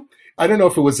tell you, I don't know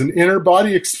if it was an inner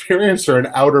body experience or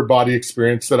an outer body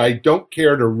experience that I don't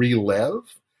care to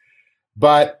relive,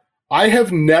 but I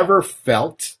have never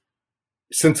felt,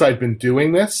 since I've been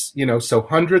doing this, so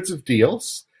hundreds of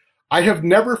deals, I have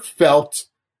never felt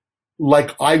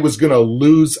like I was going to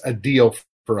lose a deal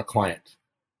for a client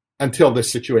until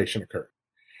this situation occurred.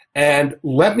 And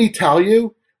let me tell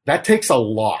you, that takes a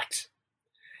lot.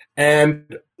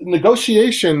 And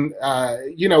negotiation,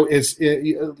 is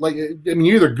like,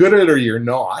 you're either good at it or you're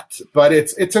not, but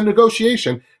it's a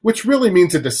negotiation, which really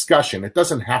means a discussion. It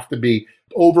doesn't have to be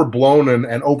overblown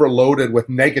and overloaded with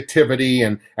negativity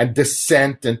and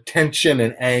dissent and tension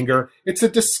and anger. It's a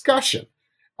discussion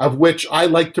of which I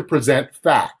like to present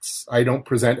facts. I don't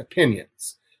present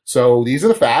opinions. So these are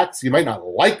the facts. You might not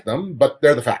like them, but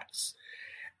they're the facts.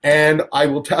 And I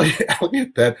will tell you,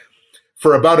 Elliot, that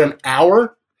for about an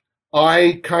hour,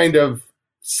 I kind of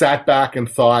sat back and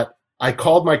thought, I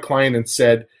called my client and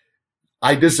said,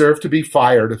 I deserve to be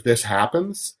fired if this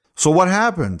happens. So what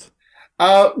happened?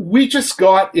 We just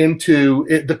got into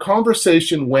it. The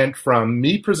conversation went from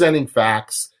me presenting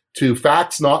facts to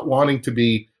facts not wanting to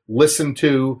be listened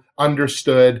to,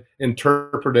 understood,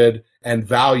 interpreted, and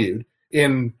valued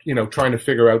in, trying to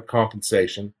figure out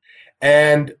compensation.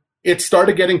 And it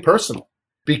started getting personal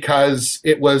because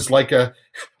it was like I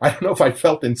don't know if I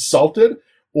felt insulted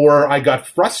or I got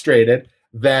frustrated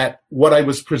that what I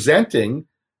was presenting,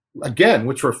 again,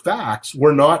 which were facts,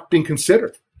 were not being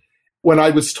considered. When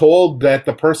I was told that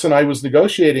the person I was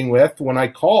negotiating with, when I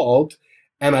called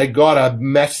and I got a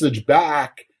message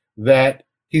back that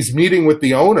he's meeting with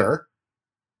the owner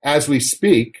as we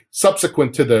speak,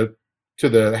 subsequent to the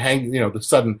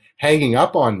sudden hanging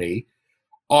up on me,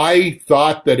 I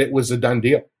thought that it was a done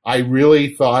deal. I really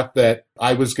thought that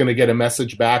I was going to get a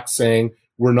message back saying,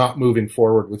 we're not moving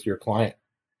forward with your client.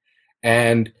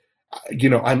 And,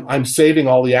 I'm saving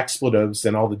all the expletives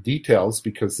and all the details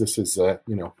because this is a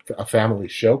family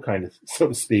show kind of, so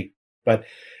to speak. But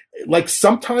like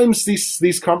sometimes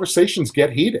these conversations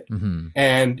get heated. Mm-hmm.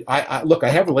 And I look, I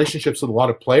have relationships with a lot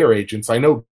of player agents. I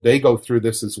know they go through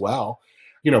this as well,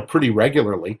 pretty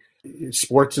regularly.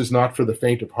 Sports is not for the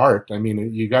faint of heart. I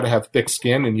mean, you got to have thick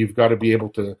skin and you've got to be able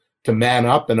to man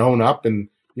up and own up and,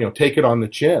 take it on the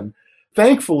chin.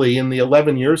 Thankfully, in the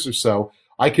 11 years or so,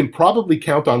 I can probably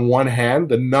count on one hand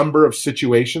the number of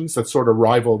situations that sort of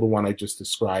rival the one I just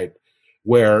described,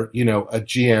 where, a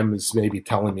GM is maybe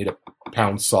telling me to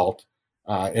pound salt,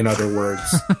 in other words,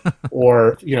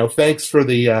 or, thanks for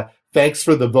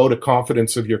the vote of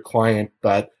confidence of your client,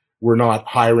 but we're not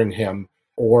hiring him,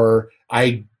 or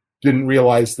I didn't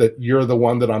realize that you're the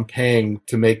one that I'm paying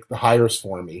to make the hires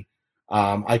for me.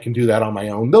 I can do that on my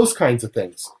own, those kinds of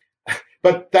things.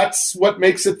 But that's what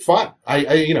makes it fun.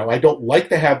 I don't like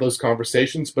to have those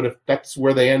conversations, but if that's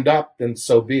where they end up, then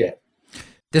so be it.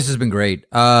 This has been great.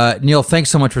 Neil,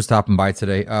 thanks so much for stopping by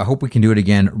today. Hope we can do it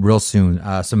again real soon.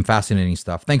 Some fascinating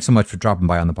stuff. Thanks so much for dropping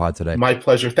by on the pod today. My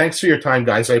pleasure. Thanks for your time,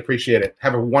 guys. I appreciate it.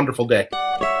 Have a wonderful day.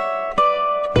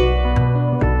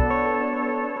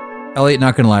 Elliot,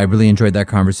 not going to lie, I really enjoyed that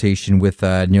conversation with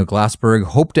Neil Glassberg.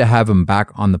 Hope to have him back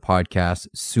on the podcast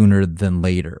sooner than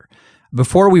later.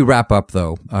 Before we wrap up,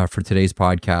 though, for today's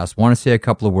podcast, I want to say a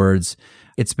couple of words.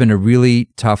 It's been a really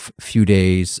tough few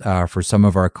days for some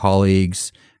of our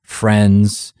colleagues,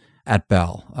 friends at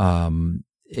Bell.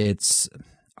 It's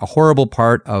a horrible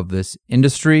part of this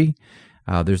industry.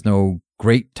 There's no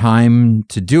great time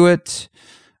to do it.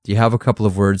 Do you have a couple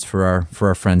of words for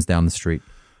our friends down the street?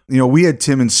 we had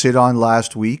Tim and Sid on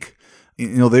last week.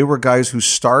 They were guys who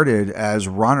started as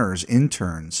runners,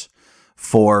 interns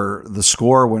for the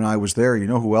Score when I was there. You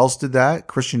know who else did that?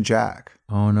 Christian Jack.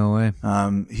 Oh, no way.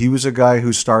 He was a guy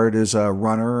who started as a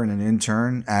runner and an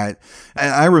intern and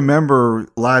I remember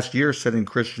last year sending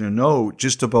Christian a note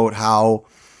just about how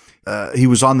he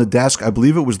was on the desk. I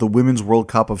believe it was the Women's World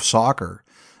Cup of Soccer.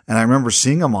 And I remember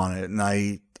seeing him on it, and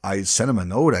I sent him a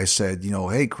note. I said,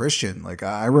 hey, Christian, like,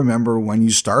 I remember when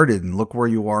you started and look where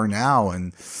you are now,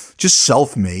 and just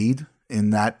self-made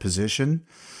in that position.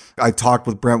 I talked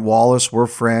with Brent Wallace. We're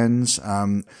friends.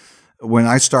 When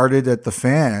I started at The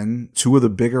Fan, two of the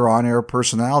bigger on-air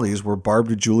personalities were Barb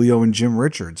DiGiulio and Jim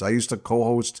Richards. I used to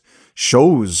co-host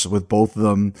shows with both of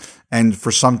them, and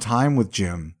for some time with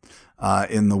Jim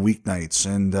in the weeknights.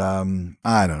 And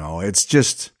I don't know.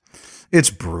 It's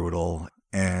brutal.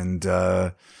 And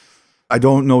I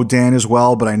don't know Dan as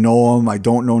well, but I know him. I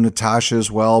don't know Natasha as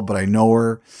well, but I know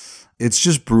her. It's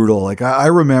just brutal. Like, I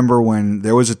remember when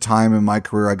there was a time in my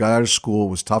career, I got out of school.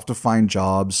 It was tough to find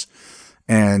jobs.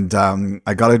 And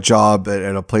I got a job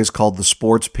at a place called The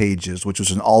Sports Pages, which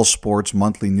was an all-sports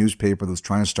monthly newspaper that was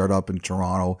trying to start up in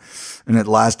Toronto. And it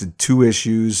lasted 2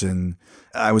 issues, and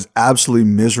I was absolutely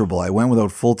miserable. I went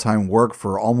without full-time work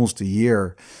for almost a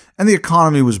year. And the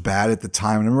economy was bad at the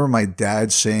time. And I remember my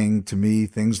dad saying to me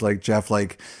things like, Jeff,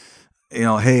 like,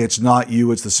 hey, it's not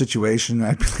you, it's the situation. And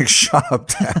I'd be like, shut up,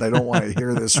 Dad. I don't want to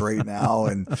hear this right now.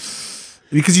 And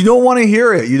because you don't want to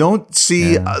hear it. You don't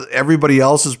see everybody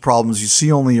else's problems. You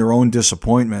see only your own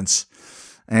disappointments.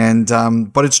 And,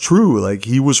 but it's true. Like,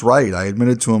 he was right. I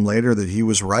admitted to him later that he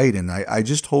was right. And I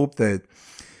just hope that,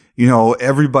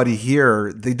 everybody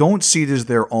here, they don't see it as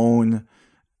their own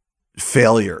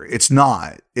failure. It's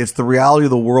not. It's the reality of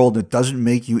the world. It doesn't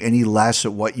make you any less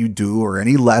at what you do or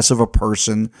any less of a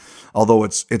person, although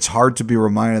it's hard to be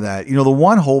reminded of that. The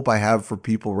one hope I have for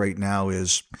people right now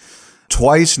is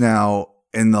twice now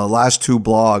in the last 2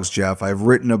 blogs, Jeff, I've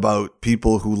written about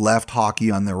people who left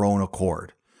hockey on their own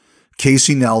accord.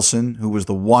 Casey Nelson, who was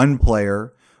the one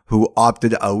player who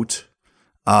opted out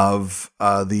of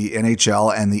the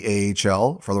NHL and the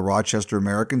AHL for the Rochester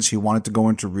Americans. He wanted to go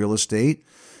into real estate.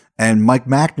 And Mike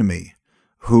McNamee,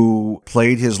 who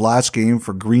played his last game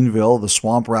for Greenville, the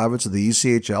Swamp Rabbits of the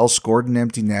ECHL, scored an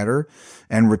empty netter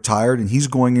and retired. And he's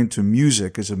going into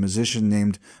music as a musician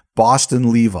named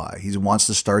Boston Levi. He wants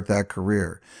to start that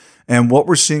career. And what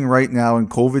we're seeing right now in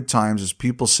COVID times is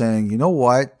people saying, you know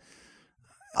what?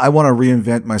 I want to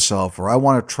reinvent myself, or I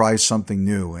want to try something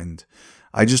new. And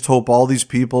I just hope all these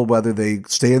people, whether they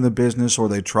stay in the business or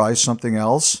they try something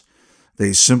else,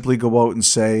 they simply go out and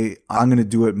say, I'm going to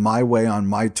do it my way on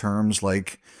my terms,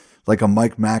 like a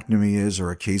Mike McNamee is or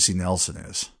a Casey Nelson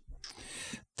is.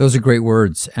 Those are great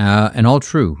words, and all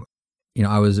true.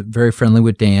 I was very friendly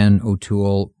with Dan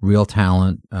O'Toole, real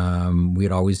talent. We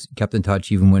had always kept in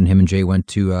touch, even when him and Jay went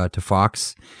to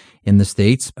Fox in the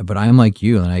States. But I am like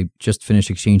you, and I just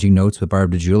finished exchanging notes with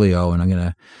Barb DiGiulio, and I'm going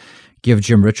to give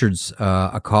Jim Richards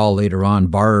a call later on.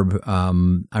 Barb,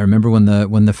 I remember when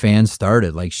the Fan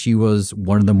started, like, she was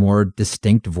one of the more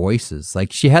distinct voices.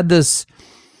 Like, she had this,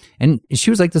 and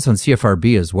she was like this on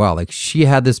CFRB as well. Like, she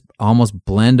had this almost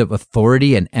blend of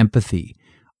authority and empathy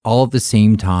all at the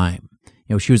same time.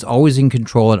 She was always in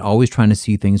control and always trying to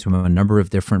see things from a number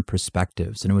of different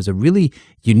perspectives. And it was a really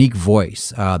unique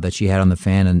voice that she had on the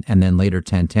Fan and then later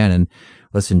 1010. And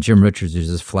listen, Jim Richards is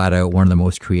just flat out one of the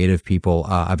most creative people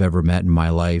I've ever met in my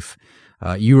life.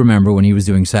 You remember when he was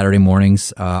doing Saturday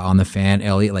mornings on the Fan,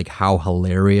 Elliot, like how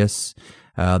hilarious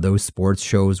those sports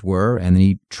shows were. And then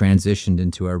he transitioned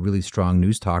into a really strong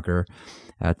news talker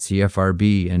at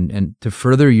CFRB. And to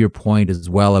further your point as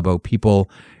well about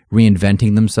people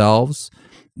reinventing themselves,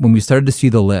 when we started to see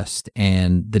the list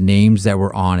and the names that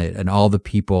were on it and all the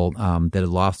people that had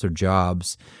lost their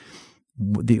jobs,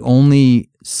 the only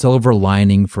silver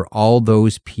lining for all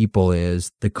those people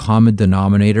is the common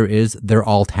denominator is they're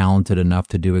all talented enough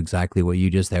to do exactly what you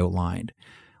just outlined.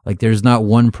 Like, there's not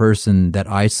one person that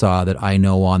I saw that I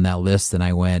know on that list and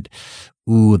I went,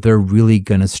 ooh, they're really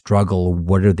going to struggle.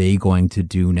 What are they going to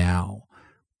do now?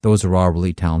 Those are all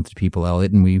really talented people,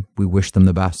 Elliot, and we wish them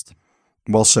the best.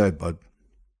 Well said, bud.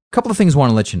 A couple of things I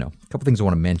want to let you know. A couple of things I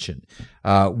want to mention.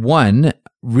 One,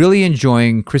 really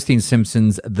enjoying Christine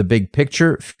Simpson's The Big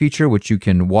Picture feature, which you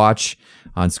can watch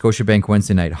on Scotiabank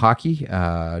Wednesday Night Hockey.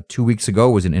 2 weeks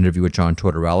ago was an interview with John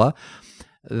Tortorella.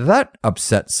 That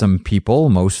upset some people,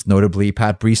 most notably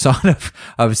Pat Brisson of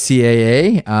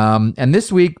CAA. And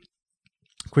this week,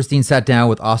 Christine sat down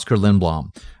with Oscar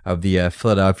Lindblom of the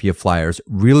Philadelphia Flyers.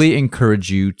 Really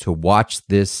encourage you to watch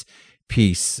this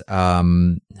piece.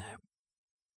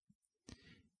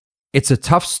 It's a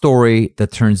tough story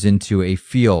that turns into a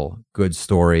feel-good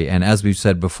story. And as we've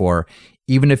said before,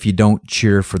 even if you don't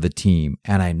cheer for the team,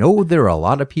 and I know there are a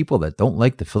lot of people that don't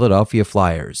like the Philadelphia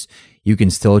Flyers, you can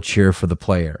still cheer for the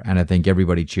player. And I think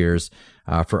everybody cheers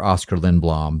for Oskar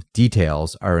Lindblom.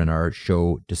 Details are in our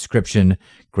show description.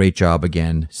 Great job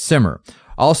again, Simmer.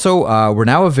 Also, we're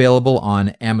now available on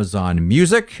Amazon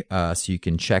Music, so you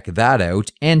can check that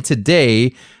out. And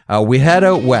today, we head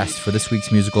out west for this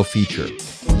week's musical feature.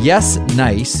 Yes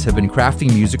Nice have been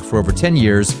crafting music for over 10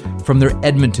 years from their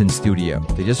Edmonton studio.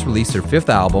 They just released their 5th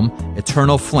album,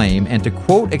 Eternal Flame, and to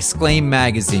quote Exclaim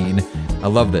magazine, I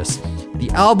love this,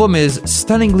 the album is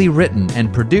stunningly written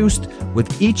and produced,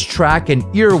 with each track an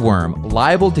earworm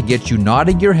liable to get you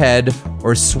nodding your head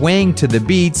or swaying to the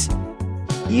beats,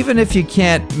 even if you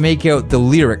can't make out the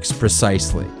lyrics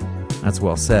precisely. That's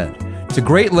well said. It's a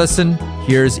great listen.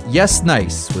 Here's Yes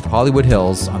Nice with Hollywood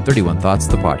Hills on 31 Thoughts,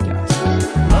 the podcast.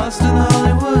 Lost in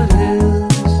Hollywood